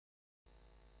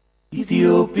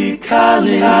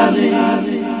EthiopikaLink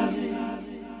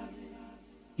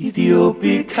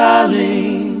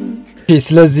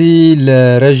ስለዚህ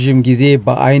ለረጅም ጊዜ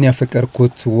በአይን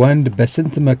ያፈቀርኩት ወንድ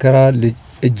በስንት መከራ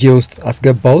እጄ ውስጥ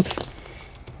አስገባውት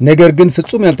ነገር ግን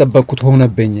ፍጹም ያልጠበቅኩት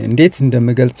ሆነብኝ እንዴት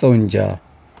እንደምገልጸው እንጃ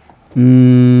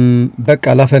በቃ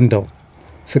ላፈንደው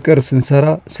ፍቅር ስንሰራ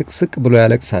ስቅስቅ ብሎ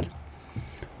ያለቅሳል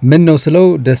ምን ነው ስለው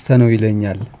ደስታ ነው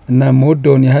ይለኛል እና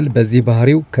ሞዶን ያህል በዚህ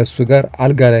ባህሪው ከሱ ጋር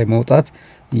አልጋ ላይ መውጣት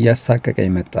ያሳቀቀኝ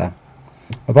መጣ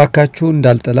አባካቹ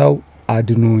እንዳልጠላው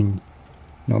አድኑኝ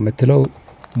ነው መትለው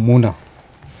ሙና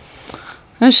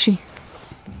እሺ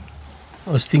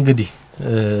እስቲ እንግዲህ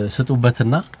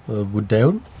ስጡበትና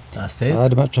ጉዳዩን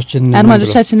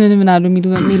አድማጮቻችንን ምን አሉ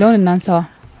ሚሉን እናንሳው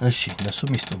እሺ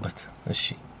ለሱም ይስጡበት እሺ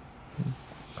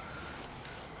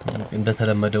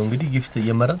እንደተለመደው እንግዲህ ጊፍት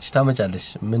እየመረጥሽ ታመጫለሽ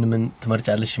ምን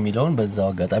ትመርጫለሽ ሚለውን በዛው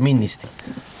አጋጣሚ እንስቲ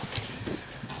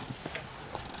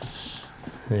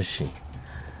እሺ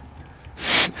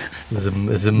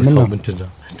ዝምታው ምንድነው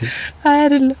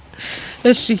አይደለም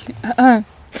እሺ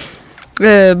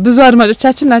ብዙ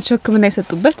አድማጮቻችን ናቸው ህክምና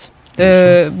የሰጡበት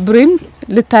ብሬም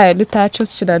ልታያቸው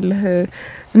ትችላለህ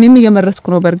እኔም እየመረጥኩ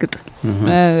ነው በርግጥ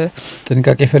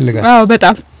ጥንቃቄ ይፈልጋል አዎ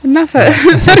በጣም እና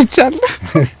ፈርቻለሁ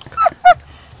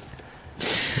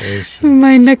እሺ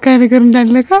ማይነካ ነገር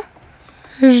እንዳለካ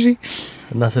እሺ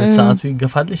እና ሰዓቱ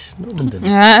ይገፋልሽ ነው ምንድነው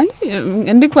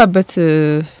እንድግባበት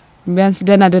ቢያንስ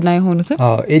ደና ይሆኑት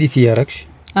አዎ ኤዲት ያረክሽ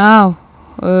አዎ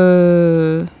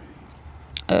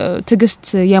ትግስት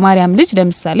የማርያም ልጅ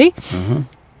ለምሳሌ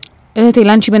እህቴ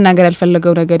ላንቺ መናገር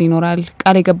ያልፈለገው ነገር ይኖራል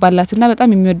ቃል የገባላትና በጣም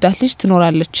የሚወዳት ልጅ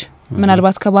ትኖራለች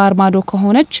ምናልባት ከባህር ማዶ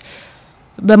ከሆነች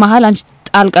በመሃል አንቺ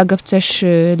ጣልቃ ገብተሽ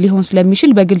ሊሆን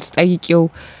ስለሚችል በግልጽ ጠይቂው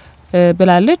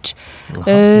ብላለች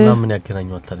እና ምን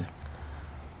ያገናኛው ታዲያ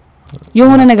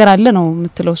የሆነ ነገር አለ ነው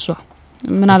የምትለው እሷ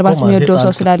ምናልባት የሚወደው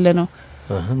ሰው ስላለ ነው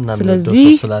ስለዚህ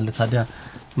ስላለ ታዲያ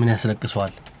ምን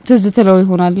ያስለቅሰዋል ትዝትለው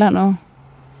ይሆናል ነው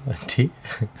እንዴ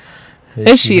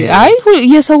እሺ አይ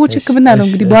የሰዎች ህክምና ነው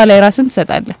እንግዲህ በኋላ የራስን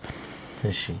ተሰጣለ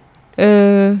እሺ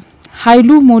ኃይሉ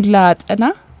ሞላ አጠና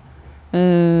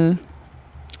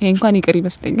እንኳን ይቀር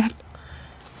ይመስለኛል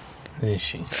እሺ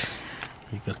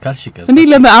ይቀርካልሽ እኔ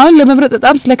አሁን ለመምረጥ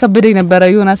በጣም ስለከበደኝ ነበር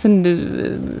ዮናስ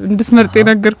እንድትመርጥ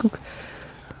የነገርኩክ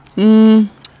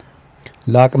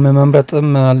ላቅም መምረጥም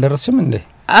አልደረስም እንዴ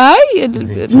አይ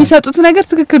የሚሰጡት ነገር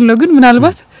ትክክል ነው ግን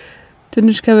ምናልባት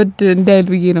ትንሽ ከበድ እንዳይል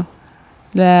ብዬ ነው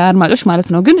ለአድማጮች ማለት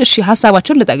ነው ግን እሺ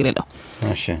ሐሳባቸውን ልጠቅልለው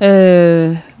እሺ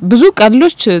ብዙ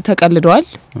ቀልሎች ተቀልደዋል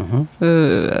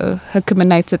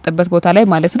ህክምና የተሰጠበት ቦታ ላይ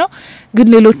ማለት ነው ግን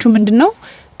ሌሎቹ ምንድነው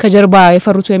ከጀርባ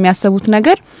የፈሩት የሚያሰቡት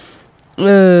ነገር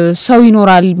ሰው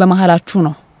ይኖራል በመሃላችሁ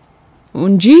ነው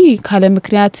እንጂ ካለ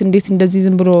ምክንያት እንዴት እንደዚህ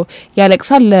ዝም ብሎ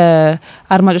ያለቅሳል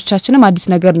ለአድማጮቻችንም አዲስ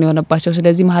ነገር ነው የሆነባቸው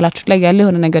ስለዚህ መሃላችሁ ላይ ያለ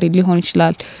የሆነ ነገር ሊሆን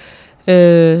ይችላል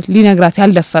ሊነግራት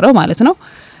ያልደፈረው ማለት ነው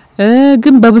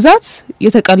ግን በብዛት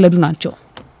የተቀለዱ ናቸው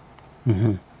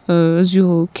እዚሁ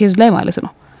ኬዝ ላይ ማለት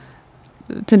ነው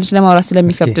ትንሽ ለማውራት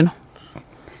ስለሚከብድ ነው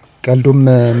ቀልዱም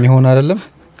የሚሆን አይደለም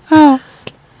አዎ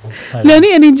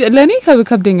ለኔ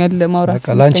ከብደኛል ለማውራት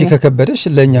ላንቺ ከከበደሽ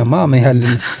ለኛማ ማይሃል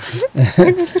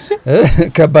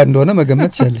ከባድ እንደሆነ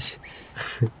መገመት ይችላልሽ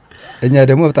እኛ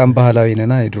ደግሞ በጣም ባህላዊ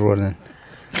ነና ይድሮነን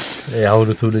ያው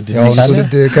ትውልድ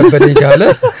ከበደኝ ካለ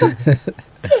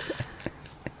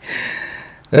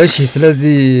እሺ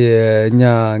ስለዚህ እኛ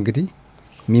እንግዲህ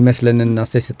የሚመስለንን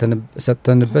አስተያየት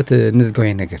ሰተንበት ንዝጋው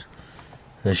ነገር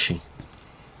እሺ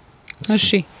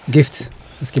ጊፍት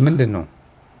እስኪ ምንድነው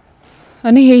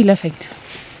እኔ ይሄ ይለፈኝ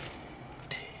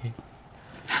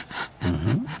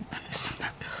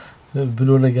ብሎ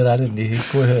ነገር አይደል ይሄ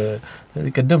እኮ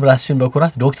ቀደም ራስሽን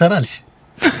በኩራት ዶክተር አልሽ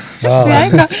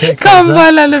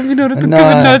ካምባላ ለሚኖሩት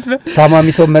ከመናውስ ነው ታማሚ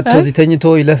ሰው መጥቶ እዚህ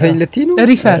ተኝቶ ይለፈኝ ለቲ ነው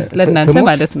ሪፈር ለእናንተ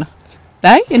ማለት ነው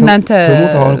አይ እናንተ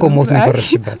ተሞት አሁን እኮ ሞት ነው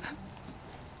ይፈርሽባል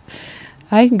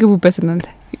አይ ግቡበት እናንተ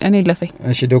እኔ ይለፈኝ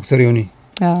እሺ ዶክተር ዮኒ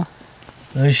አዎ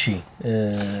እሺ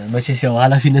መቼስ ያው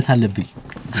ኃላፊነት አለብኝ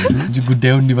እንጂ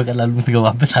ጉዳዩ እንዲበቀላል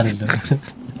ምትገባበት አይደለም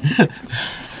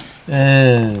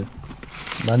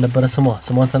ማን ነበር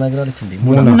ስሟን ተናግራለች እንዴ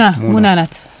ሙና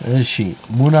ናት እሺ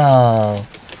ሙና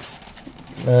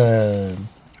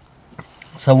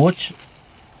ሰዎች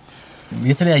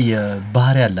የተለያየ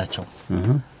ባህሪ ያላቸው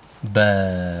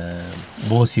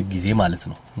በወሲብ ጊዜ ማለት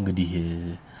ነው እንግዲህ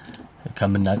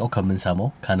ከምናቀው ከምንሰማው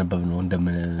ካነበብነው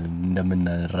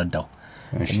እንደምንረዳው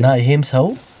እና ይሄም ሰው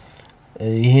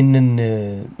ይሄንን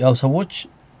ያው ሰዎች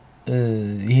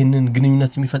ይሄንን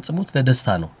ግንኙነት የሚፈጽሙት ለደስታ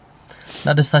ነው እና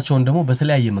ደስታቸውን ደግሞ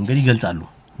በተለያየ መንገድ ይገልጻሉ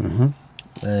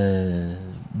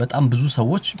በጣም ብዙ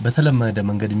ሰዎች በተለመደ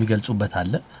መንገድ የሚገልጹበት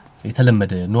አለ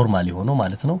የተለመደ ኖርማል የሆነው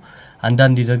ማለት ነው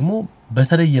አንዳንዴ ደግሞ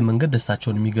በተለየ መንገድ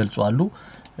ደስታቸውን የሚገልጹ አሉ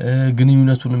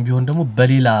ግንኙነቱንም ቢሆን ደግሞ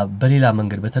በሌላ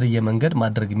መንገድ በተለየ መንገድ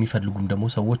ማድረግ የሚፈልጉም ደግሞ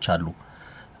ሰዎች አሉ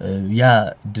ያ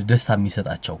ደስታ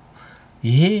የሚሰጣቸው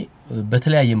ይሄ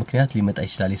በተለያየ ምክንያት ሊመጣ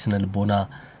ይችላል የስነ ልቦና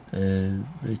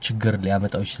ችግር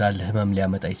ሊያመጣው ይችላል ህመም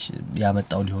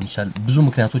ያመጣው ሊሆን ይችላል ብዙ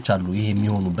ምክንያቶች አሉ ይሄ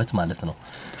የሚሆኑበት ማለት ነው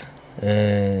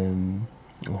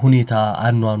ሁኔታ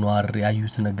አኗኗር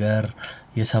ያዩት ነገር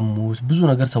የሰሙት ብዙ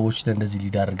ነገር ሰዎች እንደዚህ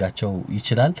ሊዳርጋቸው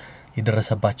ይችላል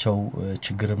የደረሰባቸው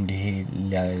ችግርም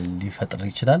ሊፈጥር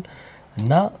ይችላል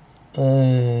እና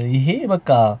ይሄ በቃ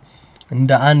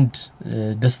እንደ አንድ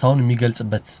ደስታውን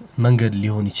የሚገልጽበት መንገድ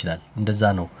ሊሆን ይችላል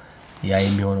እንደዛ ነው ያ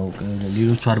የሚሆነው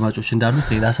ሌሎች አድማጮች እንዳሉት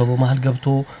ሌላ ሰው በመሃል ገብቶ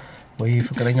ወይ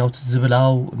ፍቅረኛው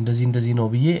ትዝብላው እንደዚህ ነው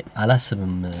ብዬ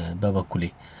አላስብም በበኩሌ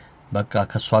በቃ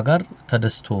ከሷ ጋር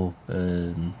ተደስቶ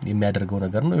የሚያደርገው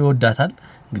ነገር ነው ይወዳታል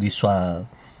እንግዲህ እሷ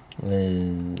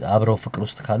አብረው ፍቅር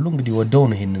ውስጥ ካሉ እንግዲህ ወደው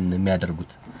ነው ይሄንን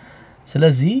የሚያደርጉት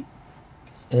ስለዚህ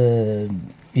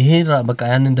ይሄ በቃ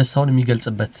ያንን ደስታውን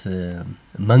የሚገልጽበት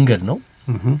መንገድ ነው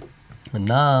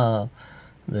እና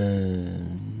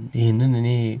ይሄንን እኔ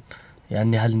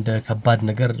ያን ያህል እንደ ከባድ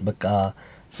ነገር በቃ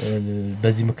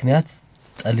በዚህ ምክንያት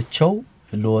ጠልቸው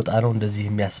ለወጣ ነው እንደዚህ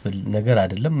የሚያስብል ነገር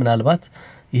አይደለም ምናልባት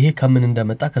ይሄ ከምን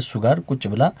እንደመጣ ከሱ ጋር ቁጭ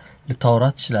ብላ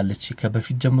ልታወራት ይችላልች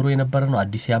ከበፊት ጀምሮ የነበረ ነው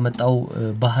አዲስ ያመጣው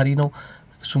ባህሪ ነው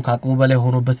እሱን ካቅሙ በላይ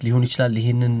ሆኖበት ሊሆን ይችላል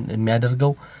ይሄንን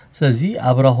የሚያደርገው ስለዚህ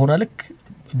አብራ ሆና ልክ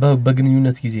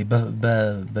በግንኙነት ጊዜ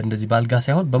በእንደዚህ ባልጋ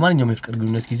ሳይሆን በማንኛውም የፍቅር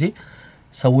ግንኙነት ጊዜ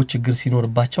ሰዎች ችግር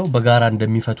ሲኖርባቸው በጋራ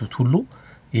እንደሚፈቱት ሁሉ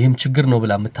ይሄም ችግር ነው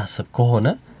ብላ መታሰብ ከሆነ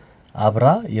አብራ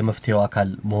የመፍትሄው አካል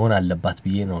መሆን አለባት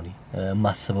ብዬ ነው እኔ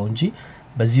ማስበው እንጂ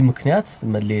በዚህ ምክንያት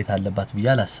መለየት አለባት ብዬ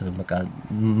አላስብም በቃ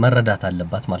መረዳት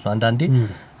አለባት ማለት ነው አንዳንዴ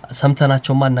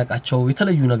ሰምተናቸው ማናቃቸው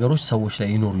የተለዩ ነገሮች ሰዎች ላይ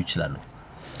ይኖሩ ይችላሉ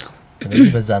ስለዚህ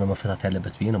በዛ ነው መፈታት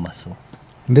ያለበት ብዬ ነው ማስበው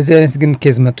እንደዚህ አይነት ግን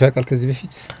ኬዝ መጥቶ ያውቃል ከዚህ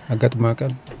በፊት አጋጥሞ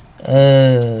ያውቃል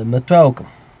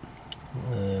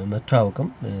መጥቶ ያውቅም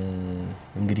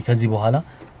እንግዲህ ከዚህ በኋላ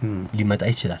ሊመጣ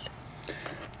ይችላል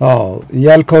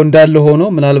ያልከው እንዳለ ሆኖ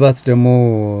ምናልባት ደግሞ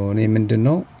እኔ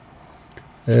ምንድነው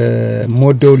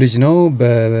ሞዴው ልጅ ነው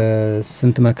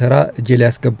በስንት መከራ እጄ ላይ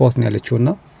ያስገባውት ነው ያለችውና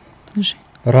እሺ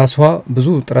ራሷ ብዙ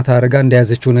ጥረት አድርጋ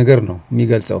እንደያዘችው ነገር ነው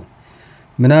የሚገልጸው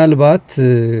ምናልባት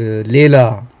ሌላ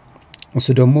እሱ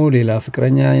ደግሞ ሌላ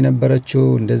ፍቅረኛ የነበረችው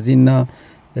እንደዚህና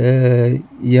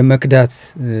የመክዳት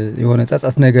የሆነ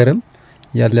ጸጸት ነገርም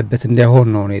ያለበት እንዳይሆን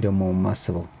ነው እኔ ደግሞ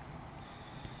ማስበው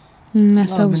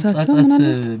ማስተውሳቸው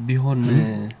ምናምን ቢሆን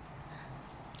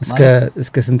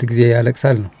እስከ ስንት ጊዜ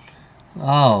ያለቅሳል ነው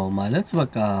ማለት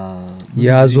በቃ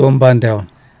ያዞም ባንዳውን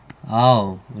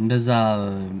እንደዛ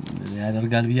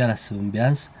ያደርጋል ብዬ አላስብም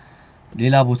ቢያንስ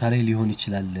ሌላ ቦታ ላይ ሊሆን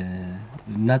ይችላል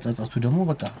እና ጸጸቱ ደግሞ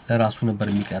በቃ ለራሱ ነበር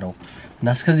የሚቀረው እና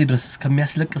እስከዚህ ድረስ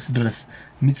እስከሚያስለቅስ ድረስ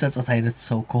የሚጸጸት አይነት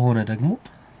ሰው ከሆነ ደግሞ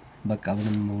በቃ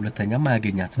ምንም ሁለተኛም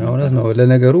አያገኛትም እውነት ነው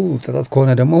ለነገሩ ጸጸት ከሆነ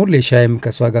ደግሞ ሁሌ ሻይም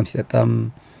ከሷ ጋርም ሲጠጣም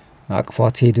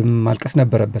አቅፏት ሄድም ማልቀስ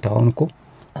ነበረበት አሁን እኮ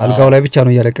አልጋው ላይ ብቻ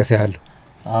ነው ያለቀሰ ያለው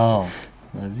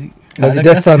ስለዚህ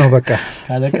ደስታ ነው በቃ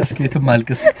ካለቀስ ከየትም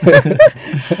ማልቀስ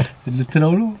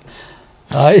ልትለው ነው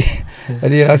አይ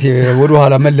እኔ ራሴ ወደ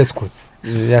ኋላ መለስኩት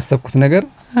ያሰብኩት ነገር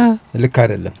ልክ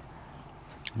አይደለም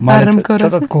ማለት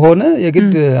ጸጸት ከሆነ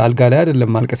የግድ አልጋ ላይ አይደለም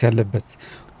ማልቀስ ያለበት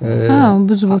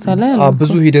ብዙ ቦታ ላይ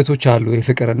ብዙ ሂደቶች አሉ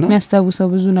የፍቅርና የሚያስታውሰው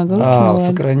ብዙ ነገሮች ነው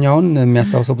ፍቅረኛውን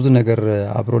የሚያስታውሰው ብዙ ነገር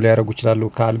አብሮ ሊያረጉ ይችላሉ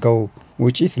ከአልጋው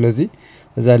ውጪ ስለዚህ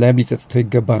እዛ ላይም ሊጸጽተው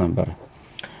ይገባ ነበር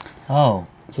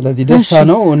ስለዚህ ደስታ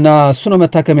ነው እና እሱ ነው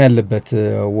መታከም ያለበት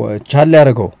ቻል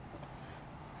ያረጋው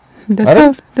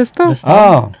ደስታው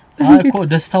እኮ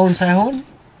ደስታውን ሳይሆን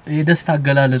የደስታ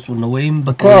አገላለጹ ነው ወይም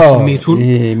በቃ ስሜቱን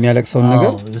የሚያለቅሰው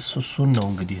ነገር እሱን ነው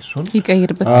እንግዲህ እሱን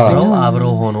ይቀይርበት ነው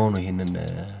አብረው ሆኖ ነው ይሄንን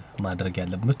ማድረግ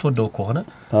ያለበት ምትወደው ከሆነ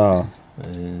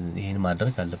ይሄን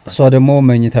ማድረግ አለበት እሷ ደግሞ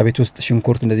መኝታ ቤት ውስጥ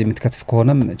ሽንኩርት እንደዚህ የምትከትፍ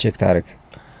ከሆነም ቼክ ታረግ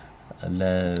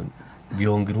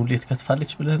ቢሆን ግን ሁሌ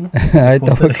ትከትፋለች ብለህ ነው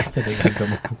አይታወቅ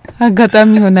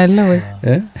አጋጣሚ ይሆናል ወይ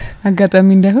አጋጣሚ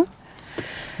እንዳይሆን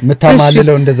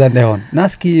መታማለለው እንደዛ እንዳይሆን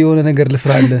ናስኪ የሆነ ነገር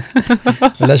ልስራለ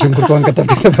ወላ ሽንኩርቷን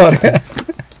ከተፈተባረ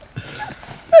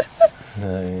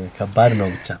ከባድ ነው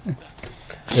ብቻ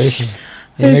እሺ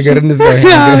ነገር እንዝጋው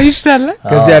ይሻላል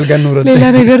ከዚህ አልጋን ኑረለ ሌላ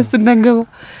ነገር ውስጥ እንደገባ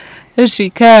እሺ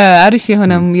ከአሪፍ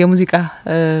የሆነ የሙዚቃ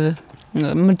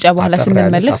ምርጫ በኋላ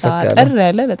ስንመለስ አጠር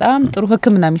ያለ በጣም ጥሩ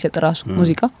ህክምና የሚሰጥ ራሱ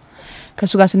ሙዚቃ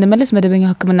ከሱ ጋር ስንመለስ መደበኛው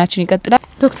ህክምናችን ይቀጥላል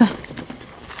ዶክተር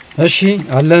እሺ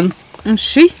አለን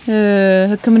እሺ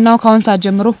ህክምናው ካሁን ሰዓት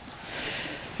ጀምሮ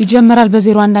ይጀምራል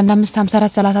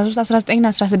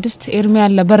በ011554331916 ኤርሚያ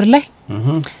አለ በር ላይ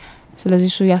ስለዚህ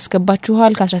እሱ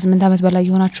ያስገባችኋል ከ18 ዓመት በላይ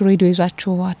የሆናችሁ ሬዲዮ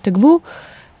ይዛችሁ አትግቡ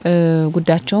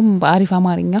ጉዳያቸውም በአሪፍ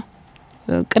አማርኛ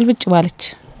ቅልብጭ ባለች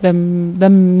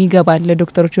በሚገባ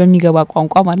ለዶክተሮች በሚገባ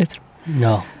ቋንቋ ማለት ነው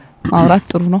ያው ማውራት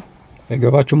ጥሩ ነው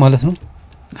ተገባችሁ ማለት ነው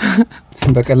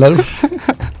በቀላሉ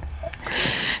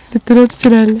ልትረት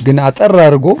ይችላል ግን አጠር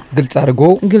አድርጎ ግልጽ አድርጎ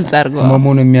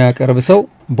መሙን የሚያቀርብ ሰው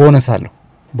ቦነስ አለው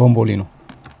ቦምቦሊ ነው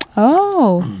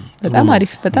በጣም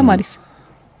አሪፍ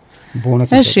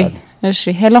ቦነስ እሺ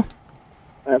ሄሎ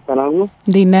ሰላም ነው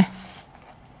ዲና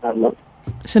አሎ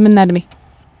ስምና እድሜ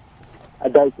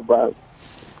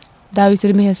ዳዊት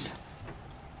እድሜስ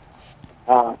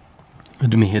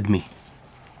እድሜ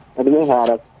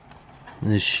 24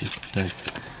 እሺ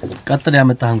ቀጥል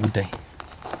ያመጣህን ጉዳይ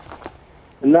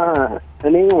እና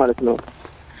እኔ ማለት ነው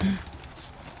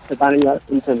ተጣለኛ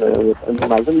እንትን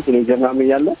ማለት ነው ቲኔጀር ነው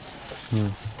ያለው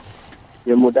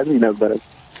የሞዳል ነበር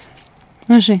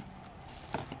እሺ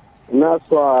እና እሷ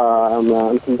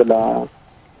እንትን ብላ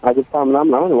አግብታ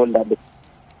ምናምን አሁን ወልዳለች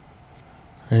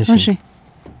እሺ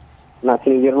እና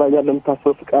ቲኔጀር ላይ ያለው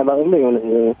የምታስበው ፍቃድ አይደለ የሆነ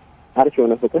አሪፍ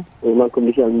የሆነ ፍቅር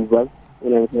ማንኮንዲሽን የሚባል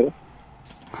ነገር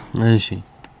እሺ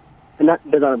እና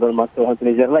እንደዛ ነበር ማስተዋል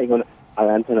ቲኔጀር ላይ የሆነ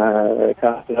አንተና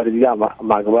ከአስተዳደሪያ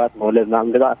ማግባት መውለድ ምናምን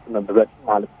እንደዛ ነበር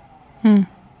ማለት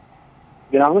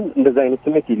ግን አሁን እንደዛ አይነት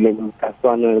ስሜት የለኝም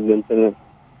ካሷን እንትን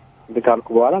ካልኩ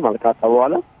በኋላ ማለት ካሳ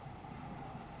በኋላ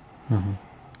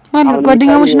ማለት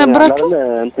ጓደኛሞች ነበራችሁ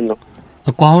እንትን ነው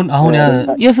እኮ አሁን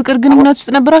የፍቅር ግንኙነት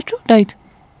ውስጥ ነበራችሁ ዳዊት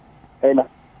አይና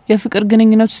የፍቅር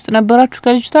ግንኙነት ውስጥ ነበራችሁ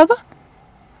ከልጅቷ ጋር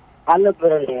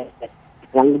አልነበረ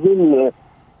ያንግዲህ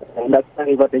እንዳትታኒ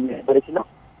ጓደኛ ነበረች ነው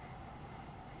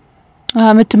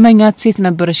ምትመኛት ሴት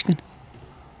ነበረች ግን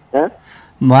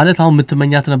ማለት አሁን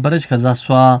ምትመኛት ነበረች ከዛ እሷ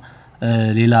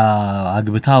ሌላ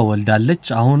አግብታ ወልዳለች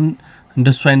አሁን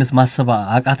እንደሱ አይነት ማሰብ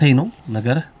አቃተይ ነው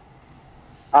ነገር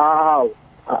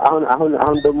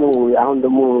አሁን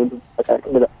ደግሞ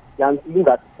ተቃቅም ያን ሲል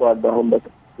ጋጥቷል አሁን በቃ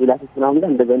ሌላ ምናምን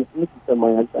እንደዛ አይነት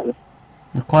ይሰማኛል ታዲያ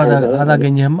እኮ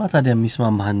አላገኘህማ ታዲያ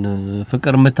የሚስማማህን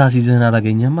ፍቅር መታሲዝህን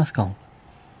አላገኘህማ እስካሁን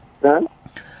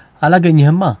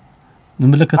አላገኘህማ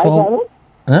ምልክታው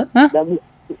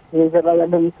የዘራ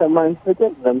ያለው የሚሰማኝ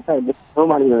ፍቅር ለምሳሌ ነው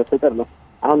ማለት ነው ፍቅር ነው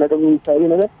አሁን ደግሞ የሚታየው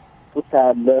ነገር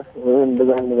ተታለ እንደዛ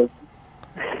ነገር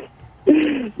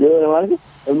የሆነ ማለት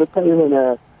የምታየው የሆነ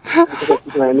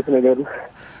አይነት ነገር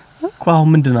እኮ አሁን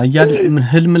ምንድነው አያል ምን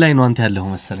ህልም ላይ ነው አንተ ያለው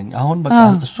መሰለኝ አሁን በቃ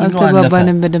እሱ ነው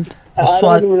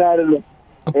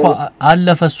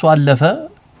አለፈ እሱ አለፈ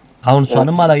አሁን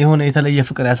እሷንም አላ የሆነ የተለየ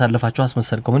ፍቅር ያሳልፋችሁ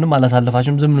አስመሰልከው ምንም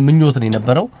አላሳልፋችሁም ዝም ምኞት ነው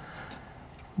የነበረው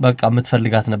በቃ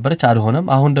የምትፈልጋት ነበረች አልሆነም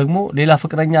አሁን ደግሞ ሌላ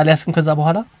ፍቅረኛ አልያስም ከዛ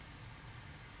በኋላ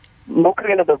ሞክሬ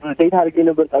ነበር ዴት አድርጌ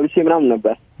ነበር ታውሼ ምናምን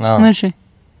ነበር እሺ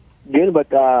ግን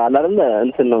በቃ አላለም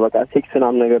እንትን ነው በቃ ሴክስ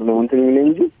ምናምን ነገር ነው እንትን ምን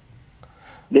እንጂ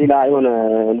ሌላ የሆነ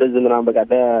እንደዚህ ምናምን በቃ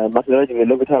ለማስደረጅ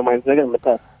ለጉታር ማለት ነገር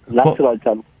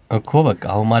ላስባልቻሉ እኮ በቃ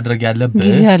አሁን ማድረግ ያለበት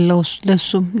ጊዜ ያለው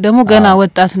ለሱም ደግሞ ገና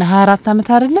ወጣት ነው 24 አመት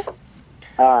አይደለ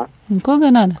እንኮ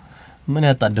ገና ነው ምን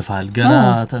ያጣድፋል ገና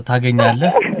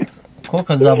ታገኛለህ እኮ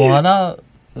ከዛ በኋላ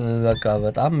በቃ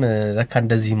በጣም ለካ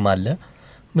እንደዚህም አለ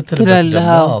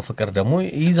ምትረዳው ፍቅር ደግሞ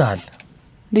ይዛል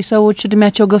ለሰዎች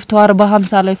እድሜያቸው ገፍተው 40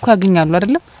 50 ላይ እኮ ያገኛሉ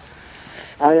አይደለ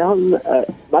አሁን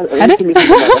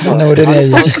ነው ወደ ላይ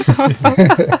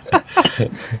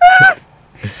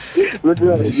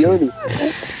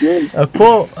እኮ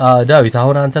ዳዊት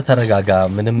አሁን አንተ ተረጋጋ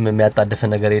ምንም የሚያጣድፍ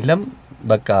ነገር የለም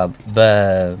በቃ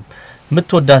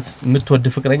በምትወድ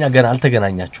ፍቅረኛ ገና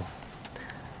አልተገናኛችሁ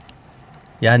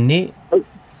ያኔ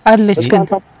አለች ግን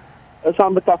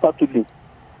እሷን ብታፋቱልኝ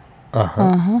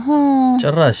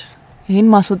ጭራሽ ይሄን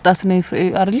ማስወጣት ነው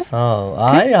አይደለ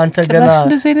አይ አንተ ገና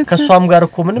ከሷም ጋር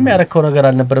እኮ ምንም ያረከው ነገር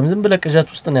አልነበረም ዝም ብለህ ቅዠት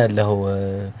ውስጥ ነው ያለው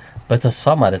በተስፋ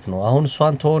ማለት ነው አሁን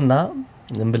እሷን ተውና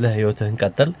ዝም ብለህ ህይወትህን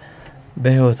ቀጥል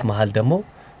በህይወት መሃል ደግሞ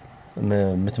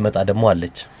ምትመጣ ደግሞ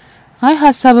አለች አይ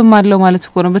ሐሳብም አለው ማለት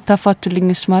እኮ ነው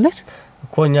ብታፋቱልኝስ ማለት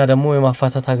እኮ እኛ ደግሞ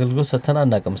የማፋታት አገልግሎት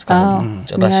ሰተናናቀም እስካሁን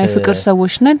ጭራሽ ፍቅር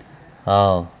ሰዎች ነን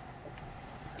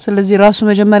ስለዚህ ራሱ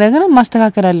መጀመሪያ ግን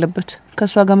ማስተካከል አለበት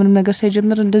ከሷ ጋር ምንም ነገር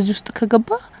ሳይጀምር እንደዚህ ውስጥ ከገባ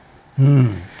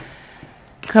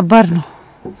ከባድ ነው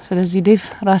ስለዚህ ዴቭ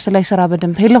ራስ ላይ ስራ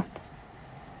በደንብ ሄሎ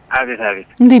አቤት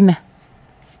እንዴት ነህ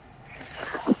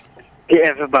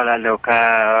ፒኤፍ ባላለው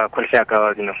ከኮልፌ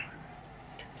አካባቢ ነው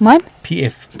ማን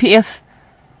ፒኤፍ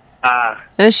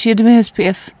እሺ እድሜህስ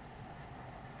ፒኤፍ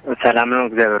ሰላም ነው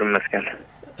እግዚአብሔር ይመስገን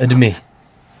እድሜ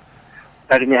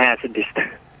 26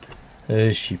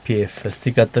 እሺ ፒኤፍ እስቲ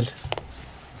ቀጥል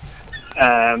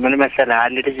ምን መሰለህ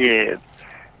አንድ ልጅ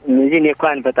እዚህ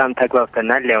እንኳን በጣም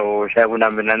ተግባብተናል ያው ሻይ ቡና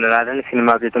ምናምን ሲኒማ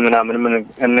ቤት ምናምን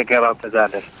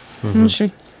እንገባበዛለን እሺ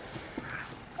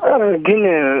ግን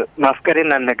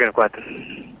ማፍቀሬን አልነገርኳትም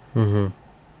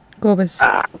ጎበዝ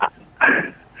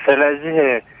ስለዚህ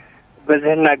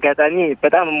በዚህና አጋጣሚ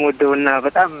በጣም ወደውና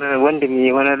በጣም ወንድም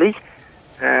የሆነ ልጅ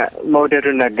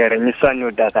መውደዱን ነገረኝ እሷን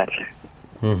ይወዳታል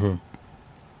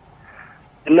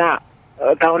እና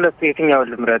ታውለት የትኛው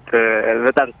ልምረጥ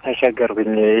በጣም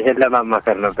ተሸገርኩኝ ይሄን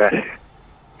ለማማከር ነበር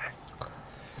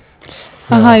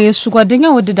የሱ ጓደኛ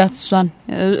ወደዳት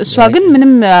እሷ ግን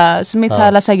ምንም ስሜት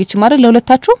አላሳየችም አይደል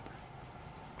ለሁለታችሁ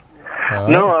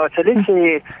ነው ስለዚህ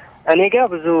እኔ ጋር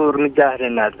ብዙ እርምጃ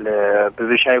አለናል ብዙ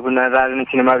ሻይ ቡና ዛሬን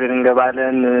ሲኒማ ቤት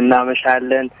እንገባለን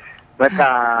እናመሻለን በቃ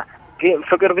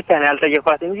ፍቅር ብቻ ነው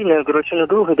ያልጠየኳት እንጂ ነገሮችን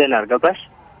ሁሉ ሄደናል ገባሽ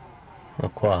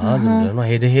እኮ ዝም ብሎ ነው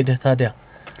ሄደ ታዲያ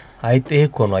አይጤህ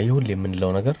እኮ ነው አይሁን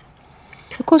ለምንለው ነገር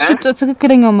እኮ እሱ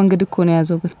ትክክለኛው መንገድ እኮ ነው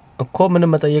ያዘው ግን እኮ ምንም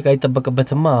መጠየቅ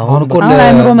አይተበቀበትም አሁን እኮ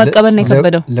ለአይምሮ መቀበል ነው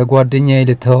ከበደው ለጓደኛዬ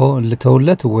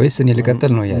ልተውለት ወይስ እኔ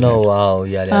ልቀጥል ነው ያለው ነው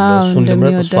ያለው እሱን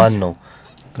ልምረጥ እሷን ነው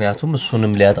ምክንያቱም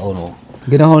እሱንም ሊያጣው ነው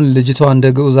ግን አሁን ልጅቷ እንደ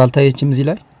ግዑዝ አልታየችም እዚህ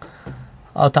ላይ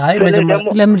ታይ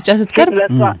መጀመሪያ ለምርጫ ስትቀርብ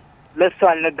ለሷ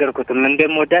አልነገርኩትም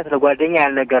እንደምወዳት ለጓደኛ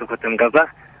አልነገርኩትም ገባ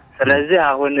ስለዚህ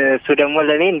አሁን እሱ ደግሞ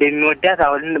ለኔ እንደሚወዳት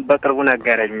አሁን በቅርቡ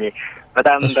ነገረኝ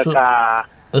በጣም በቃ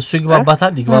እሱ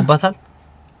ይግባባታል ይግባባታል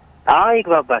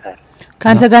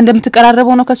ካንተ ጋር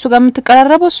እንደምትቀራረበው ነው ከሱ ጋር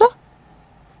የምትቀራረበው እሷ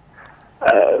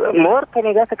ሞር ከኔ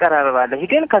ጋር ተቀራረባለች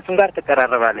ግን ከሱም ጋር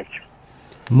ተቀራረባለች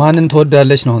ማንን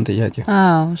ትወዳለች ነው ጥያቄው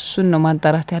እሱን ነው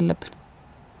ማጣራት ያለብን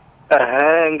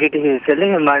እንግዲህ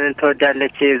ስለዚህ ማንን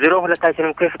ትወዳለች ዝሮ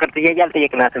ሁለታችንም ፍቅር ጥያቄ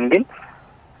አልጠየቅናትም ግን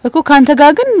እኮ ካንተ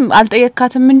ጋር ግን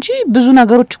አልጠየቅካትም እንጂ ብዙ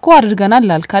ነገሮች እኮ አድርገናል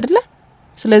አልካ አይደለ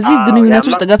ስለዚህ ግንኙነት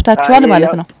ውስጥ ገብታችኋል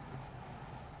ማለት ነው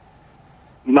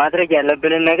ማድረግ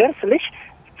ያለብን ነገር ስለሽ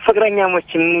ፍቅረኛሞች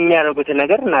የሚያደርጉት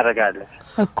ነገር እናደርጋለን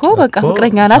እኮ በቃ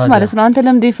ፍቅረኛ ናት ማለት ነው አንተ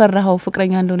ለምን ይፈራኸው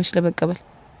ፍቅረኛ እንደሆነች ለመቀበል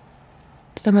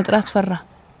ለመጥራት ፈራ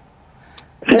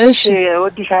እሺ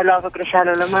ወዲሻለሁ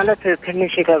አፍቅርሻለሁ ለማለት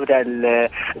ትንሽ ይከብዳል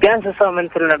ቢያንስ ሰው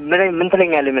ምን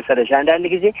ትለኛለህ መሰለሽ አንዳንድ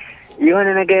ጊዜ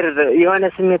የሆነ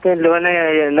ስሜትን ለሆነ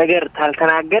ነገር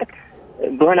ታልተናገር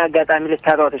በሆነ አጋጣሚ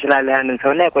ልታጣው ትችላለህ ያንን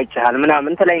ሰውና ይቆጭሃል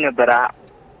ምናምን ትለኝ ነበር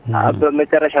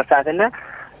በመጨረሻ ሰዓትና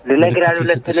ለነግራለሁ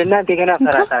ለትልና እንደገና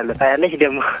ፈራታለሁ ታያለሽ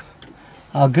ደግሞ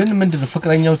ግን ምንድነው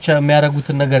ፍቅረኛዎች የሚያረጉት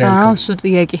ነገር ያልከው እሱ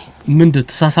ጥያቄ ምንድነው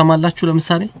ተሳሳማላችሁ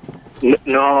ለምሳሌ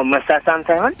ነው መሳሳም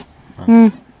ሳይሆን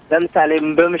ለምሳሌ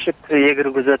በምሽት የግር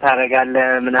ጉዞ ታረጋለህ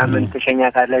ምናምን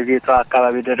ተሸኛታለህ ቤቷ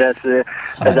አካባቢ ድረስ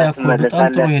ከዛ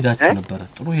ትመለሳለህ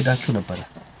ጥሩ ሄዳችሁ ነበር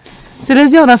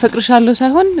ስለዚህ አሁን አፈቅርሻለሁ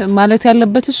ሳይሆን ማለት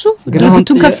ያለበት እሱ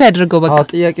ድርጊቱን ከፍ ያድርገው በቃ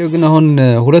ጥያቄው ግን አሁን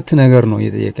ሁለት ነገር ነው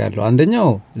እየጠየቀ ያለው አንደኛው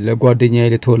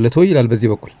ለጓደኛዬ ልተወለተው ይላል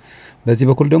በዚህ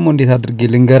በኩል ደግሞ እንዴት አድርጌ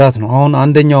ልንገራት ነው አሁን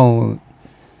አንደኛው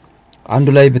አንዱ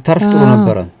ላይ ብታርፍ ጥሩ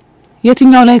ነበር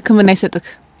የትኛው ላይ ህክምና ይሰጥክ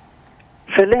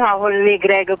ስለህ አሁን እኔ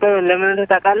ግራ ያገባው ለምን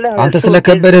ተጣቃለህ አንተ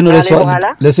ስለከበደ ነው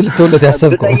ለሱ ልትወለት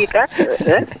ያሰብከው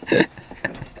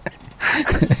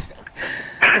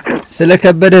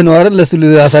ስለከበደ ነው አይደል ለሱ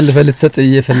አሳልፈ ልትሰጥ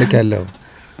እየፈለክ ያለው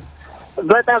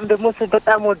በጣም ደግሞ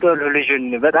በጣም ወደው ልጅን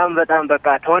በጣም በቃ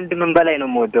ተወንድምን በላይ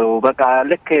ነው ወደው በቃ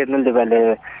ልክ ምን ልበል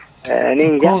እኔ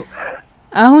እንጃ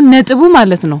አሁን ነጥቡ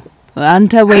ማለት ነው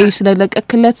አንተ ወይ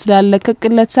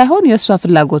ስላለቀክለት ሳይሆን የሷ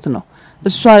ፍላጎት ነው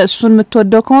እሱን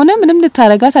የምትወደው ከሆነ ምንም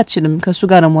ልታረጋት አትችልም ከሱ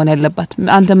ጋር ነው መሆን ያለባት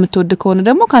አንተ የምትወድ ከሆነ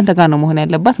ደግሞ ካንተ ጋር ነው መሆን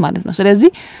ያለባት ማለት ነው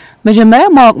ስለዚህ መጀመሪያ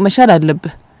ማወቅ መቻል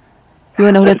አለብህ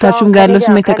የሆነ ሁለታችሁም ጋር ያለው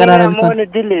ስሜት ተቀራራቢ ነው ሆነ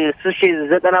ድል ሱሺ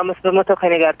 95%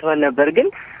 ከኔ ጋር ተሆነ ነበር ግን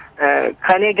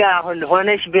ከኔ ጋር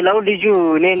ሆነሽ ብለው ልጁ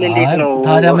እኔን እንዴት ነው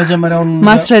ታዲያ መጀመሪያውን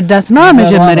ማስረዳት ነው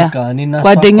መጀመሪያ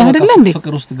ጓደኛ አይደለ እንዴ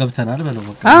ፍቅር ውስጥ ገብተናል በለው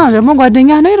በቃ ደግሞ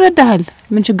ጓደኛ ነው ይረዳሃል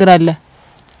ምን ችግር አለ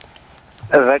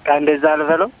በቃ እንደዛ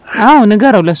አልበለው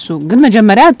ንገረው ለሱ ግን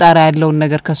መጀመሪያ አጣራ ያለውን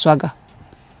ነገር ከሷ ጋር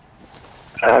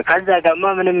ካዛ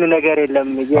ጋማ ምንም ነገር የለም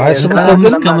እሱም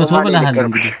ከመቶ ብለሃል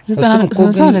እንግዲህ እሱም እኮ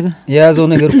የያዘው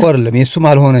ነገር እኮ አይደለም የሱም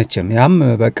አልሆነችም ያም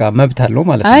በቃ መብት አለው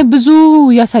ማለት ነው ብዙ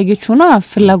ያሳየችው ነው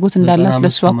ፍላጎት እንዳላት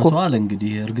ለሱ እኮ አለ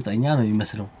እንግዲህ እርግጠኛ ነው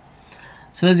ይመስለው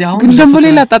ስለዚህ አሁን ግን ደግሞ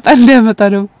ሌላ ጣጣ እንደመጣ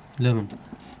ነው ለምን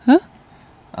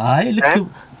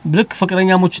ልክ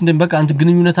ፍቅረኛሞች እንደም በቃ አንተ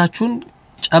ግንኙነታችሁን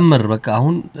ጨምር በቃ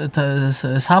አሁን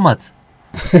ሳማት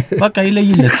በቃ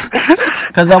ይለይለት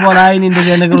ከዛ በኋላ አይኔ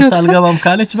እንደዚህ ነገር ውስጥ አልገባም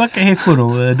ካለች በቃ ይሄ እኮ ነው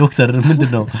ዶክተር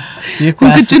ምንድነው ይሄ እኮ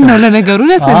ግጭት ነው ለነገሩ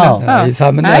ለሰለው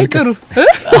ሳምንት አልቅስ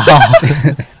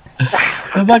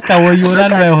በቃ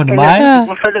ወይዮናል ባይሆን ማይ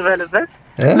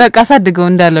በቃ ሳድገው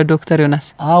እንዳለው ዶክተር ዮናስ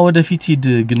ወደፊት ሂድ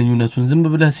ግንኙነቱን ዝም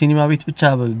ብለህ ሲኒማ ቤት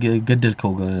ብቻ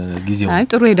ገደልከው ጊዜው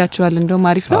ጥሩ ሄዳችኋል እንደው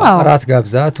አሪፍ ነው አራት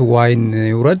ጋብዛት ዋይን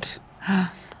ይውረድ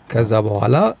ከዛ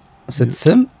በኋላ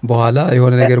ስትስም በኋላ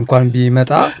የሆነ ነገር እንኳን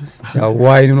ቢመጣ ያው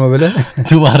ዋይኑ ነው ብለ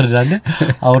ትዋረዳለህ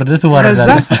አውርደህ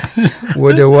ትዋረዳለህ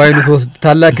ወደ ዋይኑ ተወስድ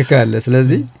ታላክካለህ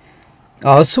ስለዚህ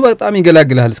እሱ በጣም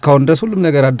ይገላግላል እስካሁን ድረስ ሁሉም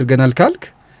ነገር አድርገናል ካልክ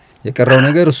የቀረው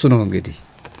ነገር እሱ ነው እንግዲህ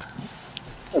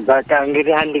በቃ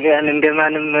እንግዲህ አንድ ገን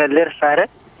እንደማንም ለርፋረ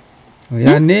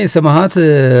ያኔ ሰማሃት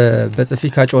በጥፊ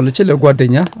ካጮልች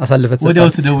ለጓደኛ አሳልፈት ወዲያው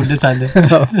ትደውልለታለህ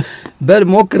በል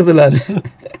ሞክር ትላለህ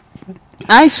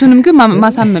አይ እሱንም ግን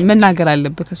ማሳመን መናገር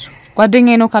አለበት እሱ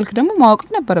ጓደኛዬ ነው ካልክ ደግሞ ማወቅ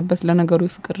ነበረበት ለነገሩ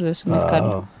የፍቅር ስሜት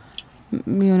ካለው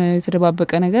የሆነ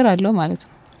የተደባበቀ ነገር አለው ማለት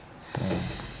ነው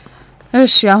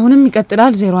እሺ አሁንም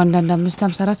ይቀጥላል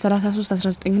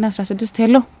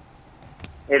 0115543319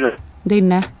 ሄሎ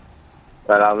ዴና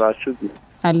ሰላም ናችሁ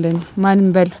አለን ማንም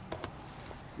በል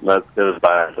መዝገብ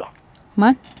ባያለው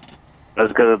ማን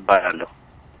መዝገብ ባያለው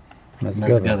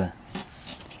መዝገበ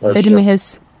እድሜህስ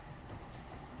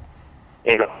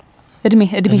ሄሎ እድሜ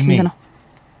ስንት ነው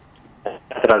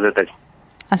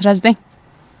 19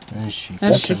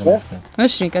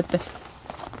 እሺ ቀጥል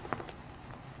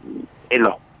ሄሎ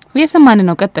የሰማን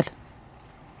ነው ቀጥል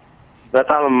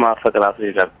በጣም ማፈቅራት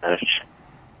ይላልሽ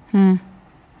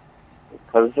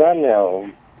ከዛን ያው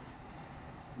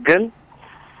ግን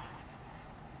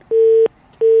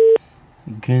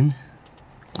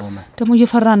ደግሞ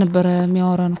እየፈራ ነበር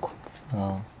የሚያወራን እኮ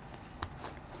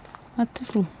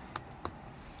አትፍሩ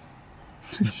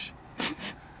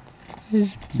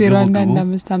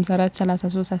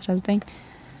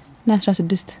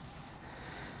 0115543319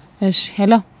 እሺ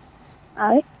ሄሎ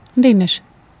አይ እንዴት ነሽ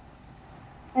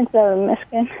እግዚአብሔር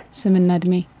ይመስገን ስምና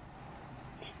እድሜ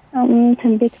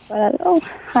ትንቢት ይባላል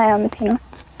 20 አመት ነው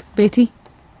ቤቲ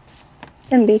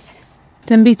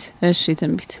ትንቢት እሺ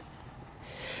ትንቢት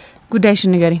ጉዳይሽ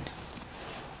ንገሪኝ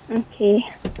ኦኬ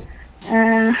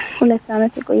 2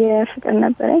 አመት የቆየ ፍቅር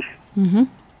ነበረኝ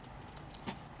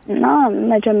እና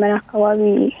መጀመሪያ አካባቢ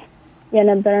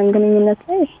የነበረን ግንኙነት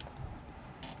ላይ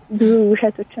ብዙ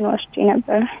ውሸቶችን ዋሽቼ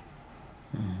ነበር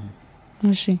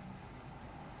እሺ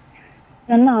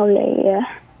እና አሁን ላይ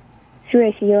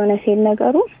ሲሪየስ የሆነ ሲል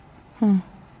ነገሩ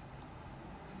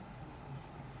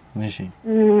እሺ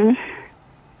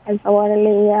አዛዋለ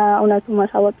ላይ እውነቱ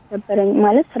ማሳወቅ ነበረኝ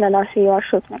ማለት ስለላሴ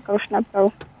ዋሽቶት ነገሮች ነበሩ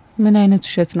ምን አይነት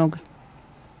ውሸት ነው ግን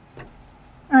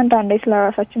አንዳንዴ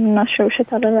ስለራሳችን እናሽው ውሸት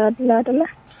አይደለ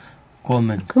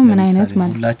ምን አይነት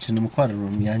ማለት ሁላችንም እኮ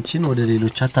አይደለም ያንቺን ወደ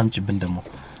ሌሎች አታምጭብን ደሞ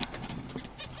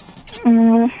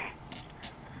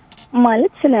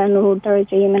ማለት ስለ ኑሮ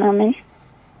ደረጃ ምናምን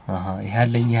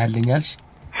ይያለኝ አልሽ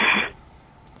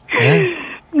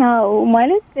ነው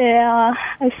ማለት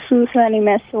እሱ ስለኔ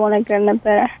የሚያስበው ነገር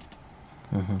ነበረ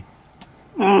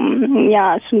ያ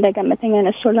እሱ እንደገመተኛ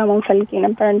ነው እሱ ለማን ፈልጌ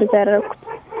ነበር እንደዘረኩት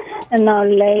እና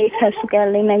ላይ ከሱ ጋር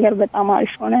ላይ ነገር በጣም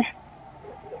አሪፍ ሆነ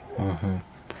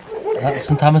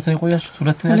ስንት አመት ነው የቆያችሁት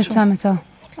 2 አመት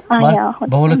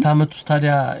በሁለት አመት ውስጥ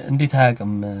ታዲያ እንዴት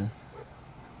አያውቅም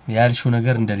ያልሽው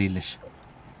ነገር እንደሌለሽ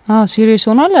ሲሪየስ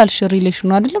ሆኗል አልሽ ሪሌሽኑ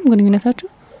አይደለም ግንኙነታችሁ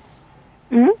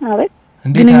አቤት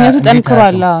ግንኙነቱ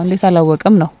ጠንክሯል እንዴት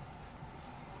አላወቀም ነው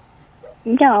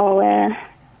ያው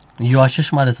ይዋሽሽ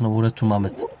ማለት ነው ሁለቱም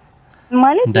አመት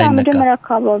ማለት መጀመሪያ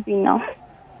አካባቢ ነው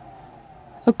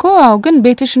እኮ ግን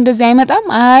ቤትሽ እንደዚህ አይመጣም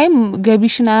አይም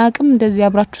ገቢሽን አያውቅም እንደዚህ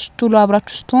አብራችሁ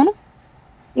ስትሆኑ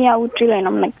ያ ውጪ ላይ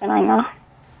ነው የምንገናኘው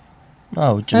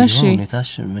ውጪ ነው ሁኔታሽ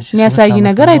የሚያሳይ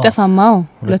ነገር አይጠፋም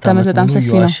 2 አመት በጣም ሰፊ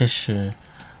ነው ይዋሽሽ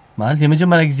ማለት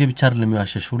የመጀመሪያ ጊዜ ብቻ አይደለም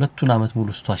ይዋሽሽ ሁለቱን አመት ሙሉ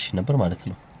ስትዋሽ ነበር ማለት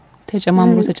ነው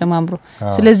ተጨማምሮ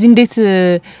ስለዚህ እንዴት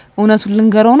እውነቱን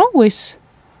ልንገረው ነው ወይስ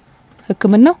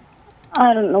ህክምናው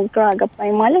ነው ግራ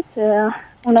ገባኝ ማለት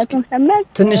እውነቱን ሰማት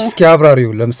ትንሽ እስኪ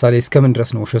አብራሪው ለምሳሌ እስከምን ድረስ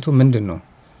ነው ውሸቱ ምንድነው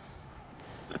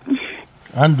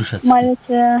አንድ ውሸት ማለት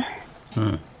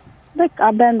በቃ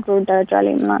በእምሮ ደረጃ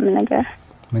ላይ ምናምን ነገር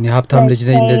ምን የሀብታም ልጅ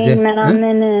ነኝ እንደዚህ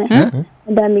ምናምን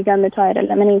እንደሚገምተው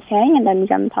አይደለም እኔ ሳይኝ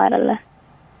እንደሚገምተው አይደለም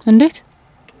እንዴት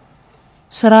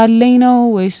ስራ አለኝ ነው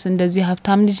ወይስ እንደዚህ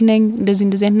ሀብታም ልጅ ነኝ እንደዚህ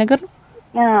አይነት ነገር ነው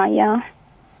ያ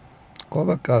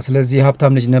በቃ ስለዚህ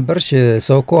ሀብታም ልጅ ነበርሽ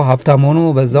ሰውኮ ሀብታም ሆኖ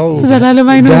በዛው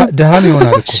ዘላለማይ ነው ደሃም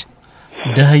ይሆናል እኮ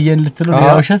ደህየን ልትሉ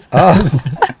ያውሸት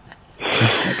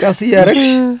ቀስ ያረክሽ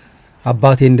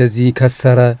አባቴ እንደዚህ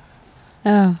ከሰረ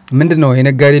ምንድነው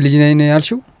የነጋዴ ልጅ ነኝ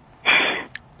ያልሽው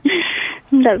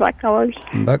እንደዛ አካባቢ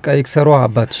በቃ ይክሰሩ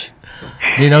አባትሽ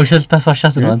ሌላው ሸል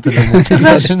ታስዋሻት ነው አንተ ደግሞ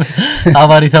ጭራሽ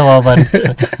አባሪ ተባባሪ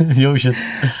የውሸት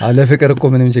አለ ፍቅር እኮ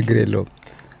ምንም ችግር የለውም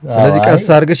ስለዚህ ቀስ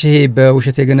አርገሽ ይሄ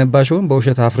በውሸት የገነባሽውን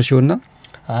በውሸት አፍርሽውና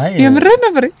አይ የምር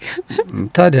ነበር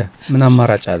ታዲያ ምን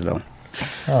አማራጭ አለው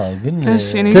ግን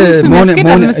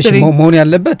መሆን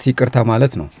ያለበት ይቅርታ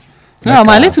ማለት ነው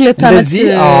ማለት ሁለት አመት እንደዚህ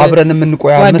አብረን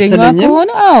የምንቆይ አልመሰለኝም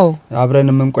ከሆነ አዎ አብረን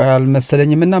የምንቆይ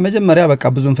አልመሰለኝምና መጀመሪያ በቃ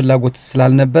ብዙም ፍላጎት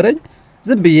ስላልነበረኝ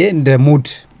ዝም ብዬ እንደ ሙድ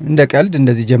እንደ ቀልድ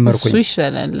እንደዚህ ጀመርኩኝ እሱ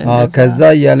ይሻላል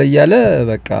ከዛ ያለ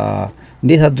በቃ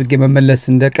እንዴት አድርጌ መመለስ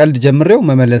እንደ ቀልድ ጀምሬው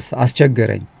መመለስ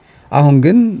አስቸገረኝ አሁን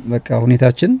ግን በቃ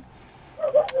ሁኔታችን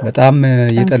በጣም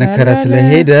እየተነከረ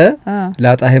ስለሄደ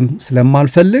ላጣህም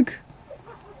ስለማልፈልግ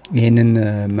ይሄንን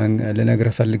ለነገር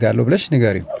ፈልጋለሁ ብለሽ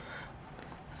ንገሪው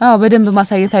በደንብ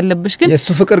ማሳየት አለብሽ ግን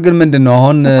የሱ ፍቅር ግን ምንድነው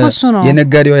አሁን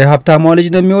የነጋዴው የሀብታሙ ልጅ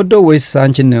ነው የሚወደው ወይስ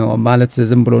አንቺን ማለት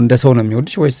ዝም ብሎ እንደ ሰው ነው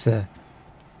የሚወድሽ ወይስ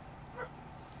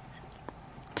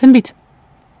ትንቢት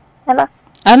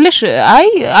አለሽ አይ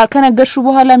ከነገርሹ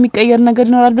በኋላ የሚቀየር ነገር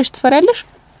ይኖራል ብለሽ ትፈሪያለሽ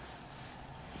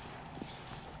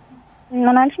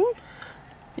ምናልሽ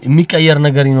የሚቀየር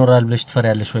ነገር ይኖራል ብለሽ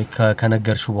ትፈሪያለሽ ወይ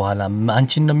ከነገርሹ በኋላ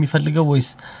አንቺን ነው የሚፈልገው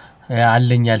ወይስ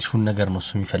አለኝ ያልሽውን ነገር ነው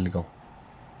እሱ የሚፈልገው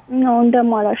ነው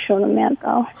እንደማላሽው ነው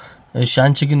የሚያልቀው እሺ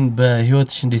አንቺ ግን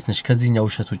በህይወትሽ እንዴት ነሽ ከዚህኛው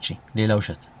ውሸት ውጪ ሌላ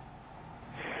ውሸት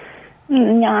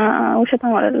ውሸት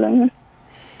አይደለም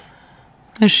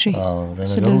እሺ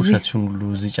ስለዚህ ውሸትሽን ሁሉ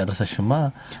እዚህ ጨርሰሽማ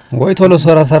ወይ ቶሎ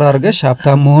ሰራ አርገሽ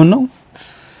ሀብታም መሆን ነው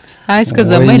አይ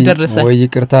እስከዛማ ይደረሳል ወይ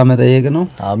ይቅርታ መጠየቅ ነው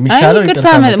የሚሻለው ይቅርታ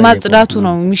ማጽዳቱ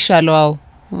ነው የሚሻለው አው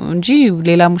እንጂ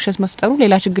ሌላ ሙሸት መፍጠሩ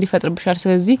ሌላ ችግር ይፈጥርብሻል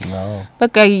ስለዚህ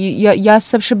በቃ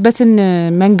ያሰብሽበትን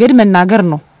መንገድ መናገር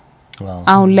ነው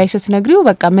አሁን ላይ ስትነግሪው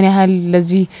በቃ ምን ያህል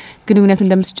ለዚህ ግንኙነት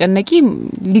እንደምትጨነቂ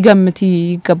ሊገምት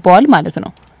ይገባዋል ማለት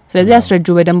ነው ስለዚህ አስረጁ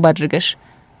በደንብ አድርገሽ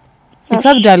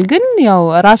ይከብዳል ግን ያው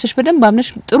ራስሽ በደንብ አምነሽ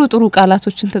ጥሩ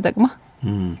ቃላቶችን ተጠቅማ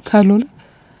ካልሆነ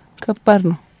ከባድ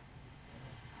ነው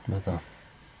በጣም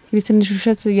ትንሽ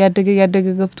ውሸት ያደገ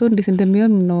ገብቶ እንዴት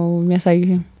እንደሚሆን ነው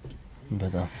የሚያሳየው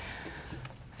በጣም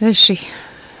እሺ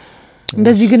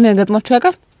እንደዚህ ግን ገጥማችሁ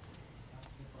ያውቃል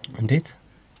እንዴት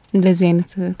እንደዚህ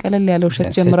አይነት ቀለል ያለ ውሸት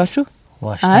ጀምራችሁ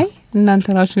አይ እናንተ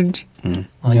ናችሁ እንጂ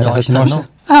አኛራችን ነው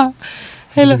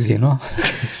ሄሎ ጊዜ ነው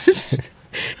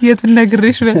የቱን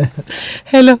ነግሬሽ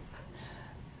ሄሎ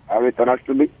አቤት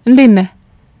ተናስተልኝ እንዴት ነህ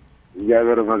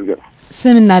እግዚአብሔር ይመስገን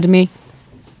ስምና እድሜ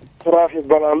ሱራፌል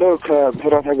ይባላል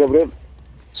ከሱራፌ ገብርኤል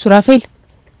ሱራፌል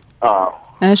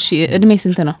እሺ እድሜ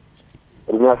ስንት ነው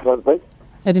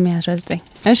እድሜ 19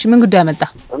 እሺ ምን ጉዳይ መጣ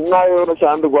እና የሆነች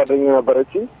አንድ ጓደኛ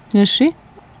ነበረች እሺ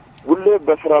ሁሌ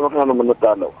በስራ ምክንያት ነው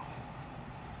የምንጣለው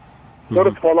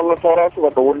ሶርስ ካለመሰራቱ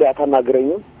በቃ ሁሌ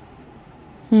አታናግረኝም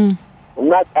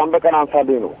እና ቀን በቀን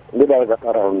አንሳለኝ ነው እንዴ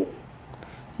ያደርጋታራው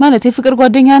ማለት የፍቅር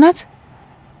ጓደኛ ናት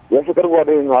የፍቅር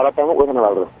ጓደኛ ነው አራት አመት ቆይተናል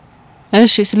አብረን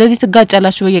እሺ ስለዚህ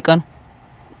ትጋጫላችሁ በየቀኑ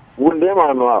ሁሌ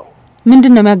ማለት ነው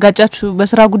ምንድነው የሚያጋጫችሁ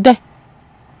በስራ ጉዳይ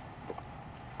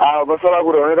በስራ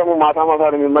ጉዳይ ነው ደግሞ ማታ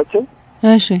ነው የሚመችኝ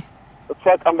እሺ እሷ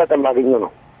ቀን በቀን ላገኘ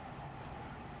ነው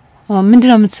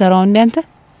ምንድነው የምትሰራው እንዴ አንተ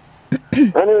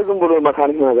እኔ ዝም ብሎ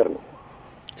መካኒክ ነገር ነው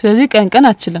ስለዚህ ቀን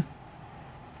አትችልም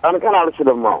ቀን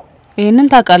አልችልም ይሄንን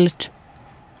ታውቃለች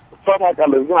እሷ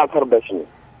ታውቃለች ግን አልተረዳችኝም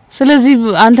ስለዚህ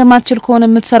አንተ ማትችል ከሆነ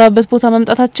የምትሰራበት ቦታ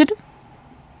መምጣት አትችልም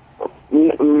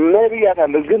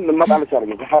ነብያታለ ግን ልመጣለች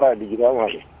አይደል ተፈራ ዲጂታ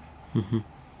ማለት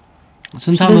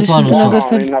ስንት አመቷ ነው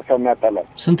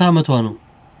ስንት አመቷ ነው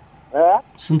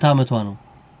ስንት አመቷ ነው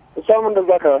እሷም እንደዛ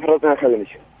ከፍረጥና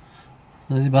ካገኘች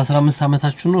ስለዚህ በ15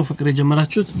 አመታችሁ ነው ፍቅር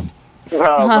የጀመራችሁት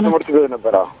ትምህርት ቤት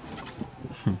ነበር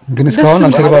ግን እስካሁን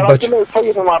አልተግባባችሁ ሰው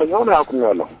የተማረው ነው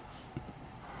ያቁኛለሁ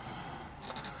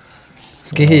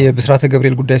እስኪ ይሄ የብስራተ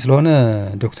ገብርኤል ጉዳይ ስለሆነ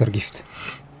ዶክተር ጊፍት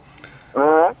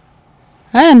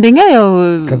አንደኛ ያው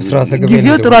ከብስራተ ገብርኤል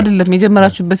ጊዜው ጥሩ አይደለም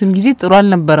የጀመራችሁበትም ጊዜ ጥሩ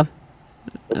አልነበረም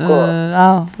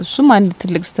እሱም አንድ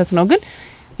ትልቅ ስተት ነው ግን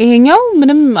ይሄኛው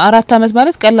ምንም 4 አመት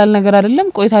ማለት ቀላል ነገር አይደለም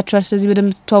ቆይታችኋል ስለዚህ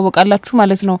በደንብ ተዋወቃላችሁ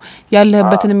ማለት ነው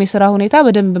ያለህበትንም የሥራ ሁኔታ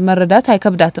በደንብ መረዳት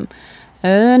አይከብዳትም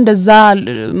እንደዛ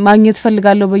ማግኘት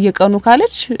ፈልጋለሁ በየቀኑ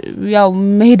ካለች ያው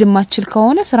መሄድ ማችል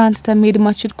ከሆነ ስራን ተመሄድ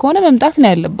ማችል ከሆነ መምጣት ነው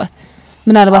ያለባት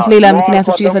ምናልባት ሌላ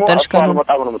ምክንያቶች እየፈጠረሽ ካሉ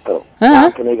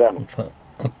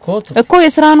እኮ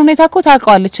የሥራን ሁኔታ እኮ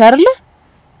ታውቃለች አይደል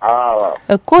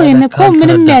እኮ ይሄን እኮ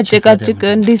ምንም ያጨቃጭቅ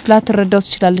እንዴት ላትረዳው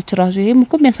ትችላለች ራሱ ይሄም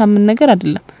እኮ የሚያሳምን ነገር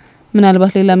አይደለም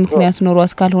ምናልባት ሌላ ምክንያት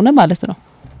ኖሯስ ካልሆነ ማለት ነው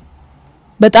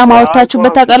በጣም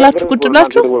አውርታችሁበት ታውቃላችሁ ቁጭ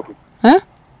ብላችሁ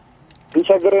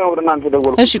ቢቸግረኝ ነው እናንተ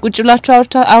ደወልኩ እሺ ቁጭ ብላችሁ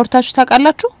አውርታችሁ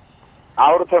ታውቃላችሁ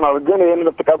አውርተናል ግን ይሄን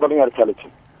ልትቀበሉኝ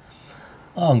አልቻለችም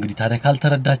እንግዲህ ታዲያ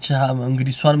ካልተረዳች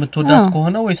እንግዲህ እሷን የምትወዳት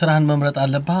ከሆነ ወይ ስራህን መምረጥ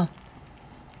አለብህ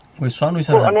ወይ እሷን ወይ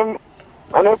ስራህን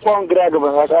እኔ ቆን ግራ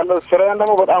ገባታለሁ ስራዬን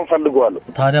ደግሞ በጣም ፈልጓለሁ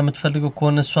ታዲያ የምትፈልገው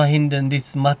ከሆነ እሷ ይሄን እንዴት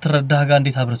ማትረዳህ ጋር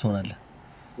እንዴት አብረህ ትሆናለህ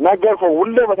ነገርኩ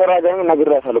ሁሌ በተራጋሚ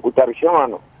ነግሬያታለሁ ቁጣሪሽ ማለት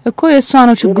ነው እኮ የእሷ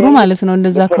ነው ችግሩ ማለት ነው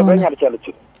እንደዛ ከሆነ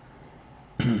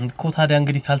እኮ ታዲያ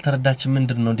እንግዲህ ካልተረዳች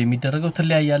ምንድነው እንደሚደረገው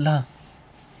ትለያያለህ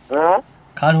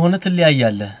ካልሆነ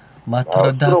ትለያያለህ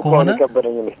ማትረዳህ ከሆነ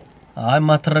አይ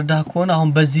ማትረዳህ ከሆነ አሁን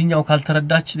በዚህኛው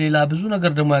ካልተረዳች ሌላ ብዙ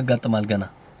ነገር ደግሞ ያጋጥማል ገና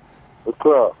እኮ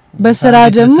በስራ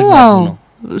ደግሞ አዎ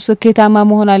ስኬታማ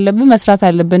መሆን አለብን መስራት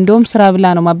አለብን እንደውም ስራ ብላ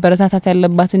ነው ማበረታታት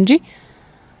ያለባት እንጂ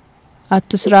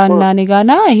አትስራና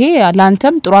ነጋና ይሄ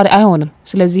ላንተም ጥሩ አይሆንም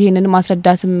ስለዚህ ይሄንን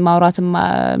ማስረዳትም ማውራትም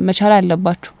መቻል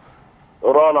አለባችሁ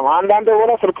ሮላም አንዳንዴ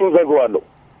ወላ ስልኩን ዘግዋለሁ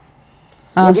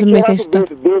ስሜት ይስጥ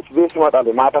ቤት ማጣለ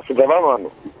ማታ ሲገባ ማለት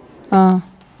ነው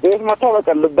ቤት ማታ በቃ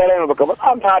ልበላይ ነው በቃ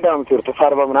በጣም ታዳም ትርቱ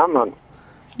ፈርበ ምናምን ነው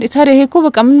ለታዲያ ይሄ እኮ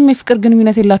በቃ ምንም የፍቅር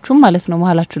ግንኙነት የላችሁም ማለት ነው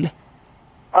መሐላችሁ ላይ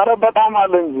አረ በጣም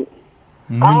አለ እንጂ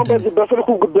አሁን በስልኩ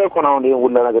ጉዳይ እኮ ነው ይሄ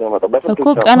ሁሉ ነገር ያመጣ በስልኩ እኮ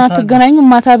ቀና ተገናኙ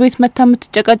ማታ ቤት መታ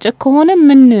የምትጨቃጨቅ ከሆነ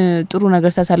ምን ጥሩ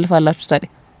ነገር ታሳልፋላችሁ ታዲያ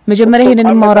መጀመሪያ ይሄንን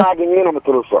ማውራት አገኘ ነው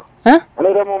የምትሉሷ እኔ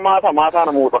ደግሞ ማታ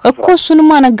ነው የምወጣው እኮ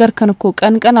እሱንማ ነገርከን እኮ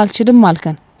ቀን አልችልም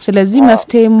አልከን ስለዚህ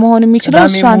መፍትሄ መሆን የሚችለው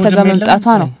እሱ አንተ ጋር መምጣቷ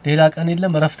ነው ሌላ ቀን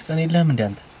የለም ረፍት ቀን የለም እንዴ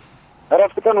አንተ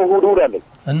ረፍት ቀን እሁድ አለኝ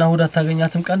እና እሁድ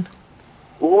አታገኛትም ቀን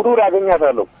እሁድ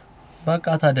አገኛታለሁ በቃ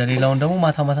ታዲያ ሌላውን ደግሞ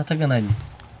ማታ ተገናኙ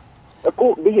እኮ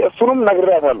እሱንም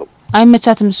ነግሬያታለሁ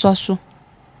አይመቻትም እሱ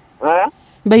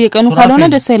በየቀኑ ካልሆነ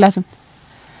ደስ አይላትም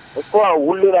እኮ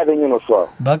ሁሌ ላገኘ ነው እሷ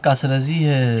በቃ ስለዚህ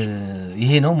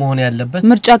ይሄ ነው መሆን ያለበት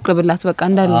ምርጫ አቅርብላት በቃ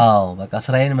እንዳለ አዎ በቃ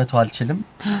ስራዬን መተው አልችልም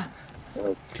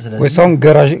ወይስ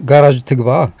ጋራጅ ትግባ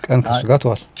ቀን ከሱ ጋር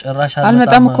ተዋል ጭራሽ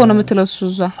አልመጣም እኮ ነው የምትለው እሱ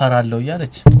እዛ ፈራለው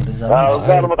ያለች ወደዛ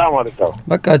አልመጣም ማለት ነው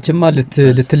በቃ ጅማ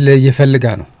ልትለይ ፈልጋ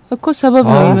ነው እኮ ሰበብ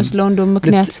ነው የሚመስለው እንደው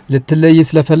ምክንያት ልትለይ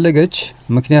ስለፈለገች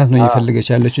ምክንያት ነው እየፈለገች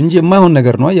ያለች እንጂ የማይሆን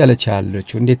ነገር ነው ያለች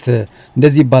ያለችው እንዴት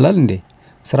እንደዚህ ይባላል እንዴ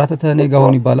ስራ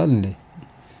ተተነጋውን ይባላል እንዴ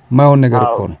የማይሆን ነገር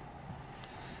እኮ ነው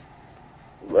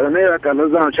እኔ በቃ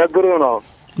ለዛ ነው ቸግሮ ነው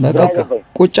በቃ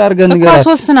ቁጭ አርገን ንገራት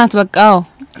አስወስናት በቃ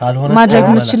ካልሆነ ማድረግ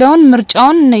የምትችለውን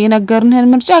ምርጫውን የነገርንህን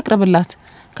ምርጫ አቅርብላት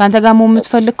ካንተ ጋር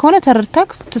የምትፈልግ ከሆነ ተረርታክ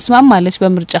ትስማማለች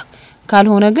በምርጫ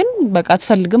ካልሆነ ግን በቃ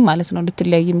አትፈልግም ማለት ነው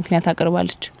ልትለያይ ምክንያት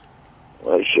አቅርባለች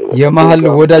የማህል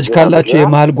ወዳጅ ካላችሁ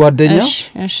የማህል ጓደኛ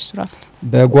እሺ ሱራፍ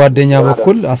በጓደኛ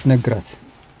በኩል አስነግራት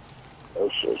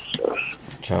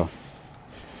ቻው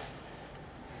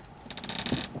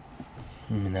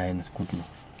ምን አይነት ጉድ ነው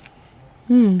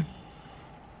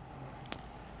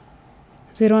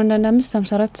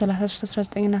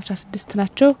 0115543319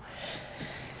 ናቸው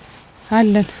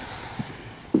አለን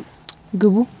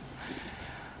ግቡ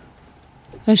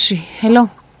እሺ ሄሎ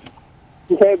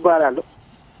ሲሳይ ይባላል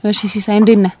እሺ ሲሳይ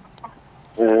እንዴት ነህ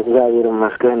እግዚአብሔር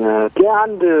ይመስገን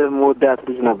አንድ ሞዳት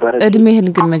ልጅ ነበር እድሜህን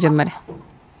ግን መጀመሪያ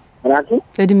ራሱ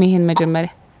እድሜህን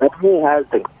መጀመሪያ እድሜ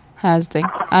 29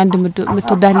 አንድ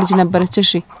ምትወዳት ልጅ ነበረች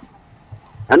እሺ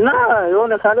እና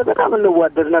የሆነ ሳለ በጣም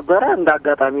እንዋደድ ነበር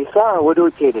እንዳጋጣሚ እሷ ወደ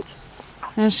ውጭ ሄደች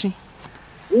እሺ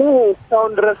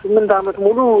እስካሁን ድረስ 8 አመት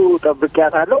ሙሉ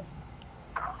ጠብቂያታለሁ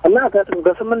እና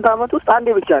በ8 አመት ውስጥ አንዴ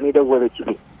ብቻ ነው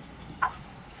የደወለችልኝ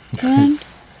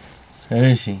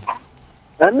እሺ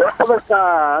እና በቃ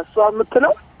እሷ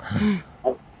የምትለው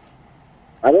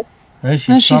አለ እሺ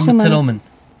እሷ የምትለው ምን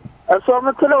እሷ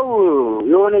የምትለው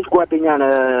የሆነች ጓደኛ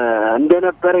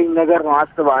እንደነበረኝ ነገር ነው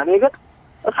አስባ እኔ ግን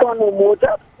እሷን ነው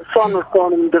ሞዳት እሷን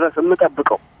እስካሁንም ድረስ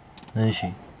የምጠብቀው እሺ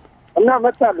እና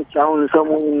መጣለች አሁን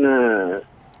ሰሞኑን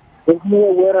በዚህ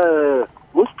ወር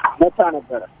ውስጥ መጣ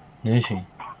ነበር እሺ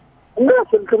እና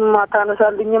ስልክም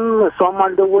አታነሳልኝም እሷም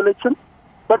አልደወለችም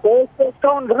በቃ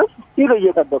እስካሁን ድረስ ሲል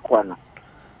እየጠበቅኳት ነው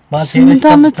ማሴነች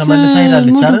ተመልሳ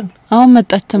ሄዳለች አይደል አሁን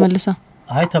መጣች ተመልሳ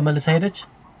አይ ተመልሳ ሄደች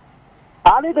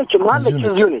አልሄደችም አለች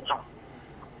እዚሁ ነች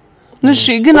እሺ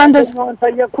ግን አንተስ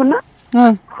ታየኩና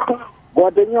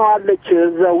ጓደኛዋ አለች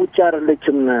እዛ ውጭ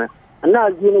አይደለችም እና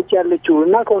እዚህ ነች ያለችው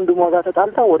እና ከወንድሟ ጋር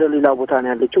ተጣልታ ወደ ሌላ ቦታ ነው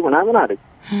ያለችው ምናምን አለች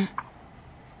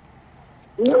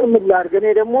ምን ላድርግ እኔ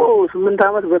ደግሞ 8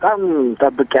 አመት በጣም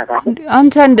ጠብቂያታለሁ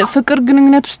አንተ እንደ ፍቅር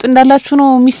ግንኙነት ውስጥ እንዳላችሁ ነው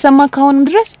የሚሰማ ካሁንም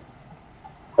ድረስ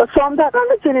እሷም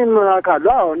ታውቃለች እኔም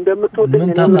አውቃለሁ አዎ እንደምትወደኝ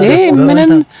እንዴ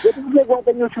ምንም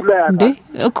ጓደኞቹ ላይ እንዴ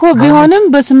እኮ ቢሆንም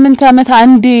በ8 አመት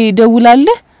አንዴ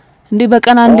ደውላለህ እንዴ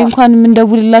በቀን አንዴ እንኳን ምን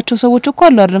ደውልላቸው ሰዎች እኮ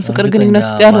አሉ አይደል ፍቅር ግንኙነት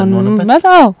ውስጥ ያልሆኑ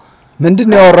መጣው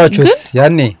ምንድነው ያወራችሁት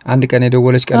ያኔ አንድ ቀን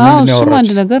የደወለች ቀን ምንድነው ያወራችሁት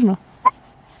አንድ ነገር ነው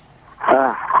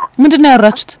ምንድነው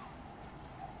ያወራችሁት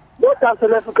በቃ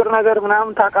ስለ ፍቅር ነገር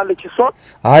ምናምን ታውቃለች እሷ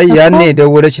አይ ያኔ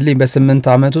ደወለችልኝ በ8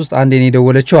 አመት ውስጥ አንዴ ነው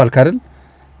ደወለችው አልክ አይደል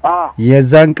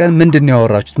የዛን ቀን ምንድነው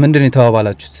ያወራችሁት ምንድነው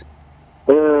የተባባላችሁት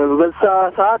በዛ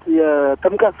ሰዓት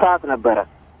የጥምቀት ሰዓት ነበረ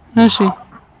እሺ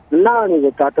እና እኔ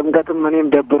በቃ ጥምቀትም እኔም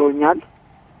ደብሮኛል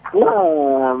እና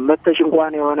መተሽ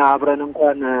እንኳን የሆነ አብረን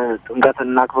እንኳን ጥምቀትን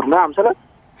እናክብር ምናምን ስለ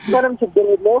ምንም ችግር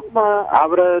የለውም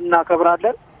አብረን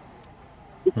እናከብራለን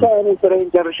ብቻ እኔ ስራዬን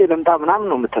ጨርሼ ልምጣ ምናምን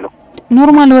ነው የምትለው።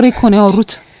 ኖርማል ወሬ እኮ ነው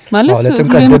ያወሩት ማለት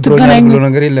ለጥምቀት ደብሮኛል ብሎ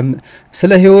ነገር የለም።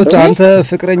 ስለ ህይወት አንተ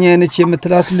ፍቅረኛ ነች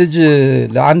የምትላት ልጅ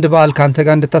ለአንድ በዓል ካንተ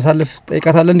ጋር እንድታሳልፍ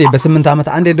ጠይቃታለህ እንዴ? በ8 ዓመት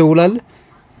አንዴ ደውላለህ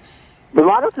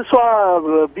በማለት እሷ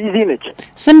ቢዚ ነች።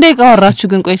 ስንት ደቂቃ አወራችሁ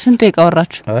ግን? ቆይ ስንት ደቂቃ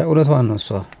አወራችሁ? አይ እውነቷን ነው እሷ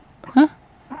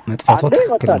መጥፋቷ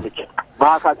ትክክል ነው።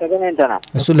 በአካል ተገናኝተናል።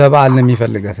 እሱ ለበዓል ነው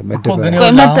የሚፈልጋት መደበል።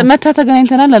 ቆይ መታ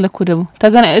ተገናኝተናል አለ እኮ ደግሞ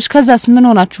እሺ ከዛስ ምን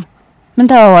ሆናችሁ? ምን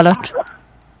ተባባላችሁ?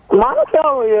 ማለት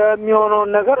ያው የሚሆነውን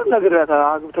ነገር ነግሬያታለሁ።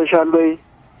 አግብተሻል ወይ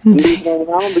እንዴት ነው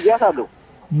ምናምን ብያታለሁ።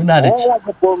 ምን አለች?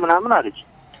 ምናምን አለች።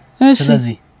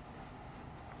 ስለዚህ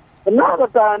እና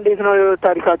በቃ እንዴት ነው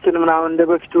ታሪካችን ምናምን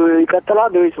እንደበፊቱ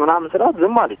ይቀጥላል ወይስ ምናምን ስላት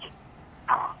ዝም አለች።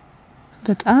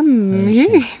 በጣም ይሄ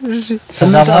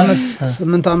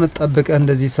 8 ዓመት ጠብቀህ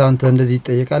እንደዚህ ሳንተ እንደዚህ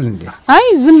ይጠየቃል እንዴ? አይ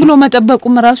ዝም ብሎ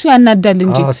መጠበቁም ራሱ ያናዳል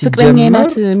እንጂ ፍቅረኛ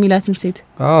ናት ሚላትን ሴት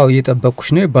እየጠበቁሽ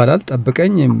ነው ይባላል።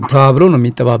 ጠብቀኝ ተባብሎ ነው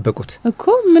የሚጠባበቁት እኮ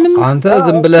ምንም አንተ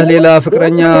ዝም ብለህ ሌላ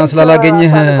ፍቅረኛ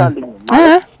ስላላገኘህ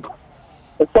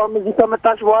እሷም እዚህ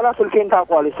ከመጣች በኋላ ስልኬን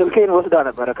ታቋለች። ስልኬን ወስዳ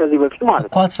ነበር ከዚህ በፊት ማለት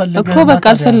እኮ በቃ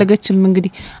አልፈለገችም።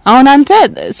 እንግዲህ አሁን አንተ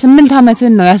 8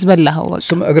 ዓመትን ነው ያስበላኸው። በቃ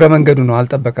እሱም እግረ መንገዱ ነው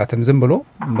አልጠበቃትም። ዝም ብሎ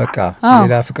በቃ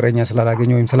ሌላ ፍቅረኛ ስላላገኘ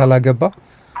ወይም ስላላገባ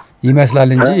ይመስላል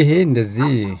እንጂ ይሄ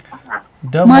እንደዚህ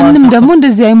ማንንም ደግሞ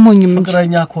እንደዚህ አይሞኝም።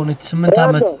 ፍቅረኛ ከሆነች 8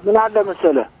 ዓመት ምን አለ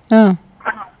መሰለህ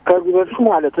ከዚህ በፊት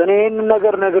ማለት እኔ ይሄን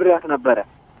ነገር ነግሬያት ነበር።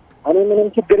 እኔ ምንም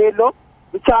ችግር የለውም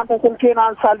ብቻ አንተ ስልኬን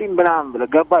አንሳልኝ ምናምን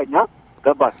ብለህ ገባኝ።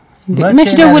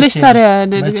 መች ደወለች ታዲያ?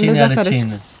 ለዛ ካለች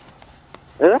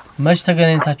መች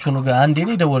ተገናኝታችሁ ነው? አንዴ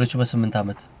ነው ደወለችው በ8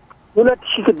 ዓመት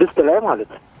 2006 ላይ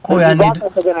ማለት እኮ ያኔ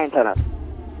ተገናኝተናል።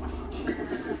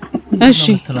 እሺ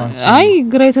አይ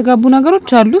ግራ የተጋቡ ነገሮች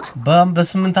አሉት።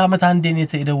 በ8 ዓመት አንዴ ነው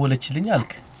የደወለችልኝ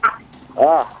አልክ።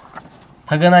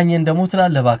 ተገናኘን ደግሞ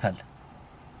ትላለህ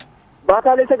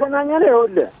በአካል የተገናኘነው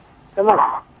ይኸውልህ ተማም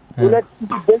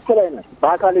 2006 ላይ ነው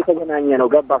በአካል የተገናኘ ነው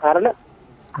ገባህ አይደል?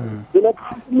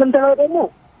 2008 ላይ ደግሞ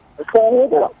እሷ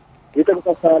ሄዳ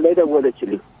የጥምቀት ላይ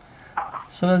ደወለችልኝ።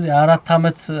 ስለዚህ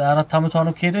 4 ዓመቷ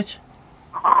ነው ከሄደች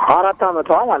 4 ዓመቷ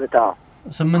ማለት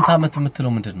 8 ዓመት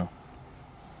የምትለው ምንድነው?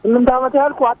 8 ዓመት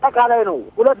ያልኩ አጠቃላይ ነው።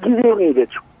 2 ጊዜ ነው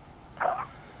ሄደችው።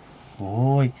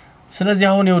 ስለዚህ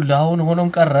አሁን ሆኖም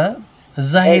ቀረ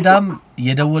እዛ ሄዳም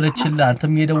የደወለችልህ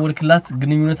አንተም የደወልክላት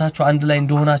ግንኙነታችሁ አንድ ላይ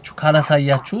እንደሆናችሁ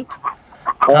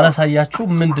ካላሳያችሁ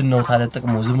ምንድነው ታለ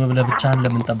ጥቅሙ? ዝም ብለህ ብቻህን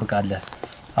ለምን ጠብቃለህ?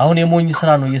 አሁን የሞኝ ስራ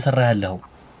ነው እየሰራ ያለው።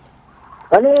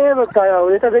 እኔ በቃ ያው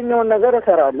የተገኘውን ነገር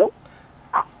እሰራለሁ።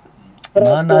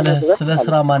 ማናለህ ስለ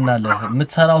ስራ ማናለህ?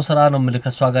 የምትሰራው ስራ ነው ማለት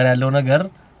ከሷ ጋር ያለው ነገር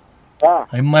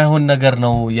የማይሆን ነገር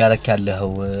ነው ያረክ ያለው።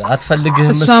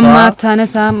 አትፈልግህም እሷም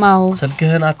አታነሳም።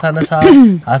 ስልክህን አታነሳ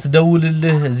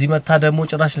አትደውልልህ። እዚህ መታ ደግሞ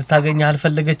ጭራሽ ልታገኝህ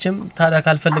አልፈለገችም። ታዲያ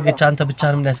ካልፈለገች አንተ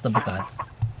ብቻህን ምን ያስጠብቃል?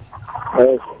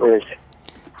 እሺ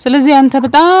ስለዚህ አንተ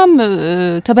በጣም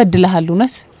ተበድለሃል።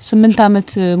 እውነት 8 ዓመት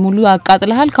ሙሉ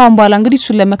አቃጥለሃል። ካሁን በኋላ እንግዲህ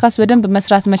እሱን ለመካስ በደንብ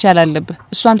መስራት መቻል አለብህ።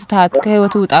 እሷን ትታት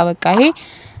ከህይወቱ ውጣ። በቃ ይሄ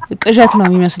ቅዠት ነው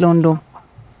የሚመስለው እንደው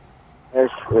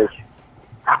እሺ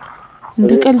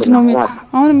እንደ ቀልድ ነው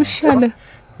አሁን ምሻለ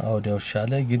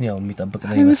ሻለ ግን ያው የሚጠብቅ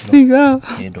ነው ይመስለው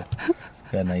ሄዶ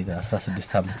ገና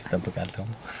 16 ዓመት ይጠብቃል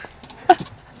ደግሞ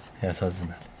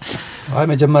ያሳዝናል። አይ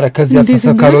መጀመሪያ ከዚህ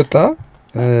አስተሳሰብ ካልወጣ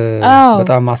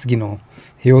በጣም አስጊ ነው።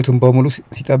 ህይወቱን በሙሉ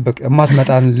ሲጠብቅ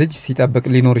እማትመጣን ልጅ ሲጠብቅ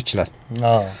ሊኖር ይችላል።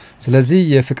 ስለዚህ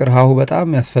የፍቅር ሀሁ በጣም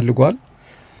ያስፈልጓል።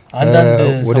 አንዳንድ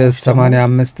ወደ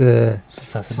 85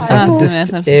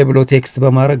 66 ኤ ብሎ ቴክስት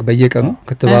በማድረግ በየቀኑ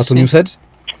ክትባቱን ይውሰድ።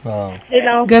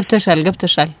 ገብተሻል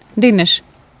እንዴት ነሽ?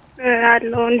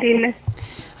 አለው እንዴት ነሽ?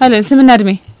 አለ ስምና እድሜ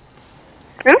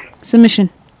ስምሽን?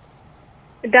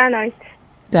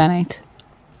 ዳናይት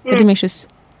እድሜሽስ?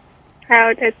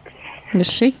 22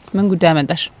 እሺ ምን ጉዳይ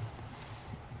አመጣሽ?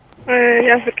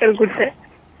 የፍቅር ጉዳይ።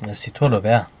 እሺ ቶሎ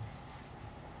በያ።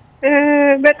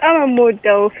 በጣም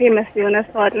የምወደው ፌመስ የሆነ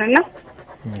ሰው አለና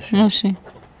እሺ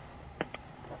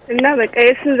እና በቃ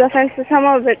የሱን ዘፈን ስሰማ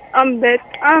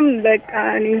በጣም በቃ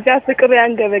እንጃ ፍቅር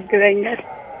ያንገበግበኛል።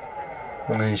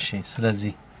 እሺ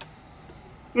ስለዚህ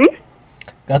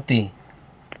ቀጥይ።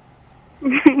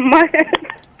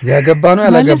 ያገባ ነው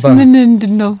ያላገባ ነው?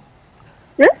 ምንድነው?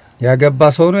 ያገባ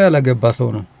ሰው ነው ያላገባ ሰው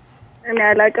ነው? እኔ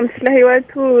አላቅም ስለ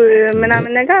ህይወቱ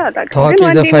ምናምን ነገር አላቅም። ታዋቂ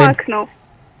ዘፋኝ ነው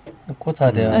እኮ።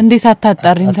 ታዲያ እንዴት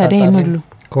አታጣሪም ታዲያ? ይመሉ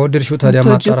ከወደድሽው ታዲያ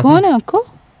ማጣራት ነው እኮ።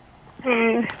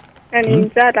 እኔ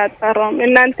እንጃ አላጣራም።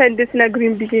 እናንተ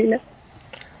እንድትነግሩኝ ብዬ ነው።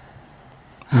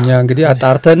 እኛ እንግዲህ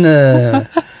አጣርተን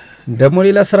ደግሞ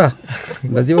ሌላ ስራ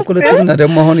በዚህ በኩል እና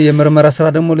ደግሞ አሁን የምርመራ ስራ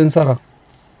ደግሞ ልንሰራ።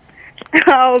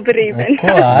 ብሬቨን እኮ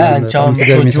አንቻውን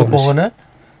ትገርሚው ከሆነ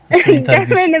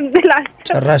እንደምን ብላችሁ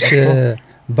ጭራሽ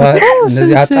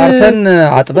እነዚህ አጣርተን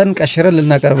አጥበን ቀሽረን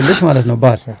ልናቀርብልሽ ማለት ነው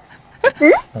ባል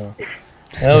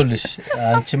አይውልሽ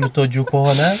አንቺ የምትወጂው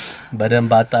ከሆነ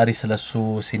በደንብ አጣሪ ስለሱ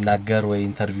ሲናገር ወይ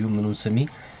ኢንተርቪው ምኑን ስሚ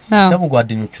ደግሞ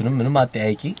ጓደኞቹንም ምንም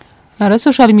አጠያቂ አረ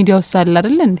ሶሻል ሚዲያ ወሳል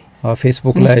አይደል እንዴ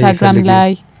ፌስቡክ ላይ ኢንስታግራም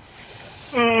ላይ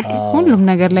ሁሉም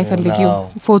ነገር ላይ ፈልጊው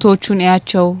ፎቶዎቹን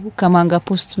ያያቸው ከማን ጋር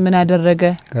ፖስት ምን አደረገ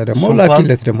ደግሞ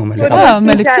ላኪለት ደግሞ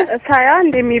መልእክት ሳያ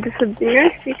እንደሚብስብኝ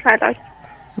ሲካላች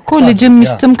እኮ ልጅም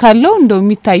ሚስትም ካለው እንደው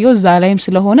የሚታየው እዛ ላይም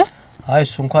ስለሆነ አይ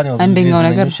እሱ እንኳን ያው አንደኛው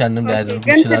ነገር ያንንም ሊያደርጉ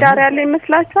ይችላል ግን ዳር ያለ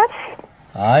ይመስላችኋል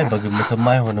አይ በግምትም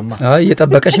አይሆንማ አይ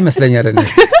እየጠበቀሽ ይመስለኛል እንዴ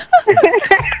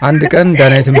አንድ ቀን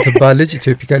ዳናይት የምትባል ልጅ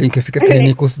ኢትዮፒካሊንክ ፍቅር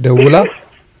ክሊኒክ ውስጥ ደውላ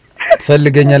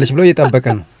ትፈልገኛለች ብሎ እየጠበቀ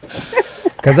ነው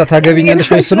ከዛ ታገቢኛለሽ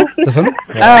ወይስ ነው ዘፈኑ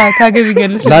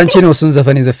ታገቢኛለሽ ላንቺ ነው እሱን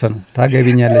ዘፈን የዘፈነው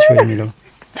ታገቢኛለሽ ወይ የሚለው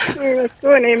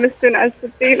እኔ ምስቱን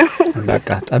አስጥቴ ነው በቃ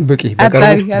ጠብቂ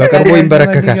በቅርቡ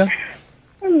ይንበረከካል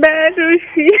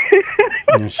በሩሲ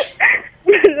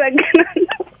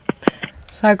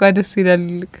ሳቋ ደስ ይላል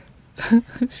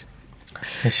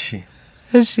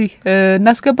እሺ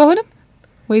እናስገባሁንም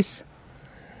ወይስ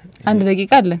አንድ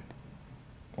ደቂቃ አለን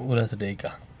 2 ደቂቃ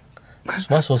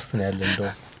ስማ 3 ነው ያለን እንደው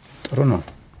ጥሩ ነው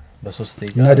በ3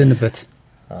 ደቂቃ እናድንበት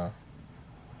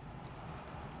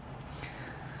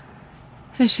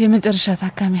እሺ የመጨረሻ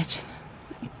ታካሚያችን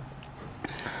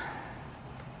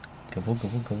ገቡ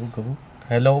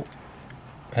ሄሎ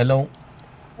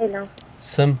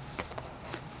ስም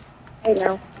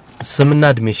ስምና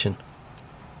አድሚሽን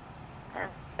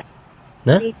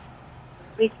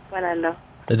ቤት ባላለው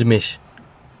እድሜሽ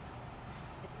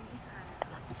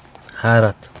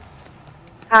 24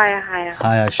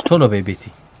 20 ቶሎ በቤቲ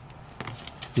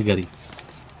ይገሪ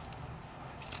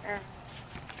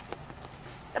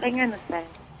ጥረኛ ነበር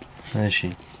እሺ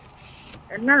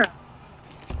እና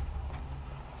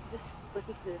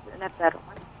ነበር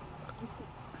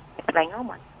ጥረኛው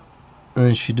ማለት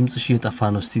እሺ ድምጽሽ እየጠፋ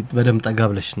ነው እስቲ በደም ጠጋ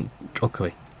ብለሽ ጮክ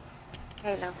በይ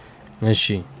ሄሎ እሺ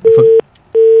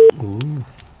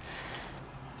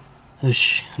እሺ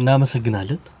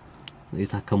እናመሰግናለን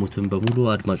የታከሙትን በሙሉ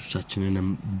አድማጮቻችንንም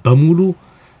በሙሉ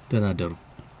ደናደሩ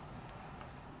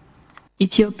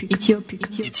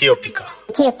EthiopikaLink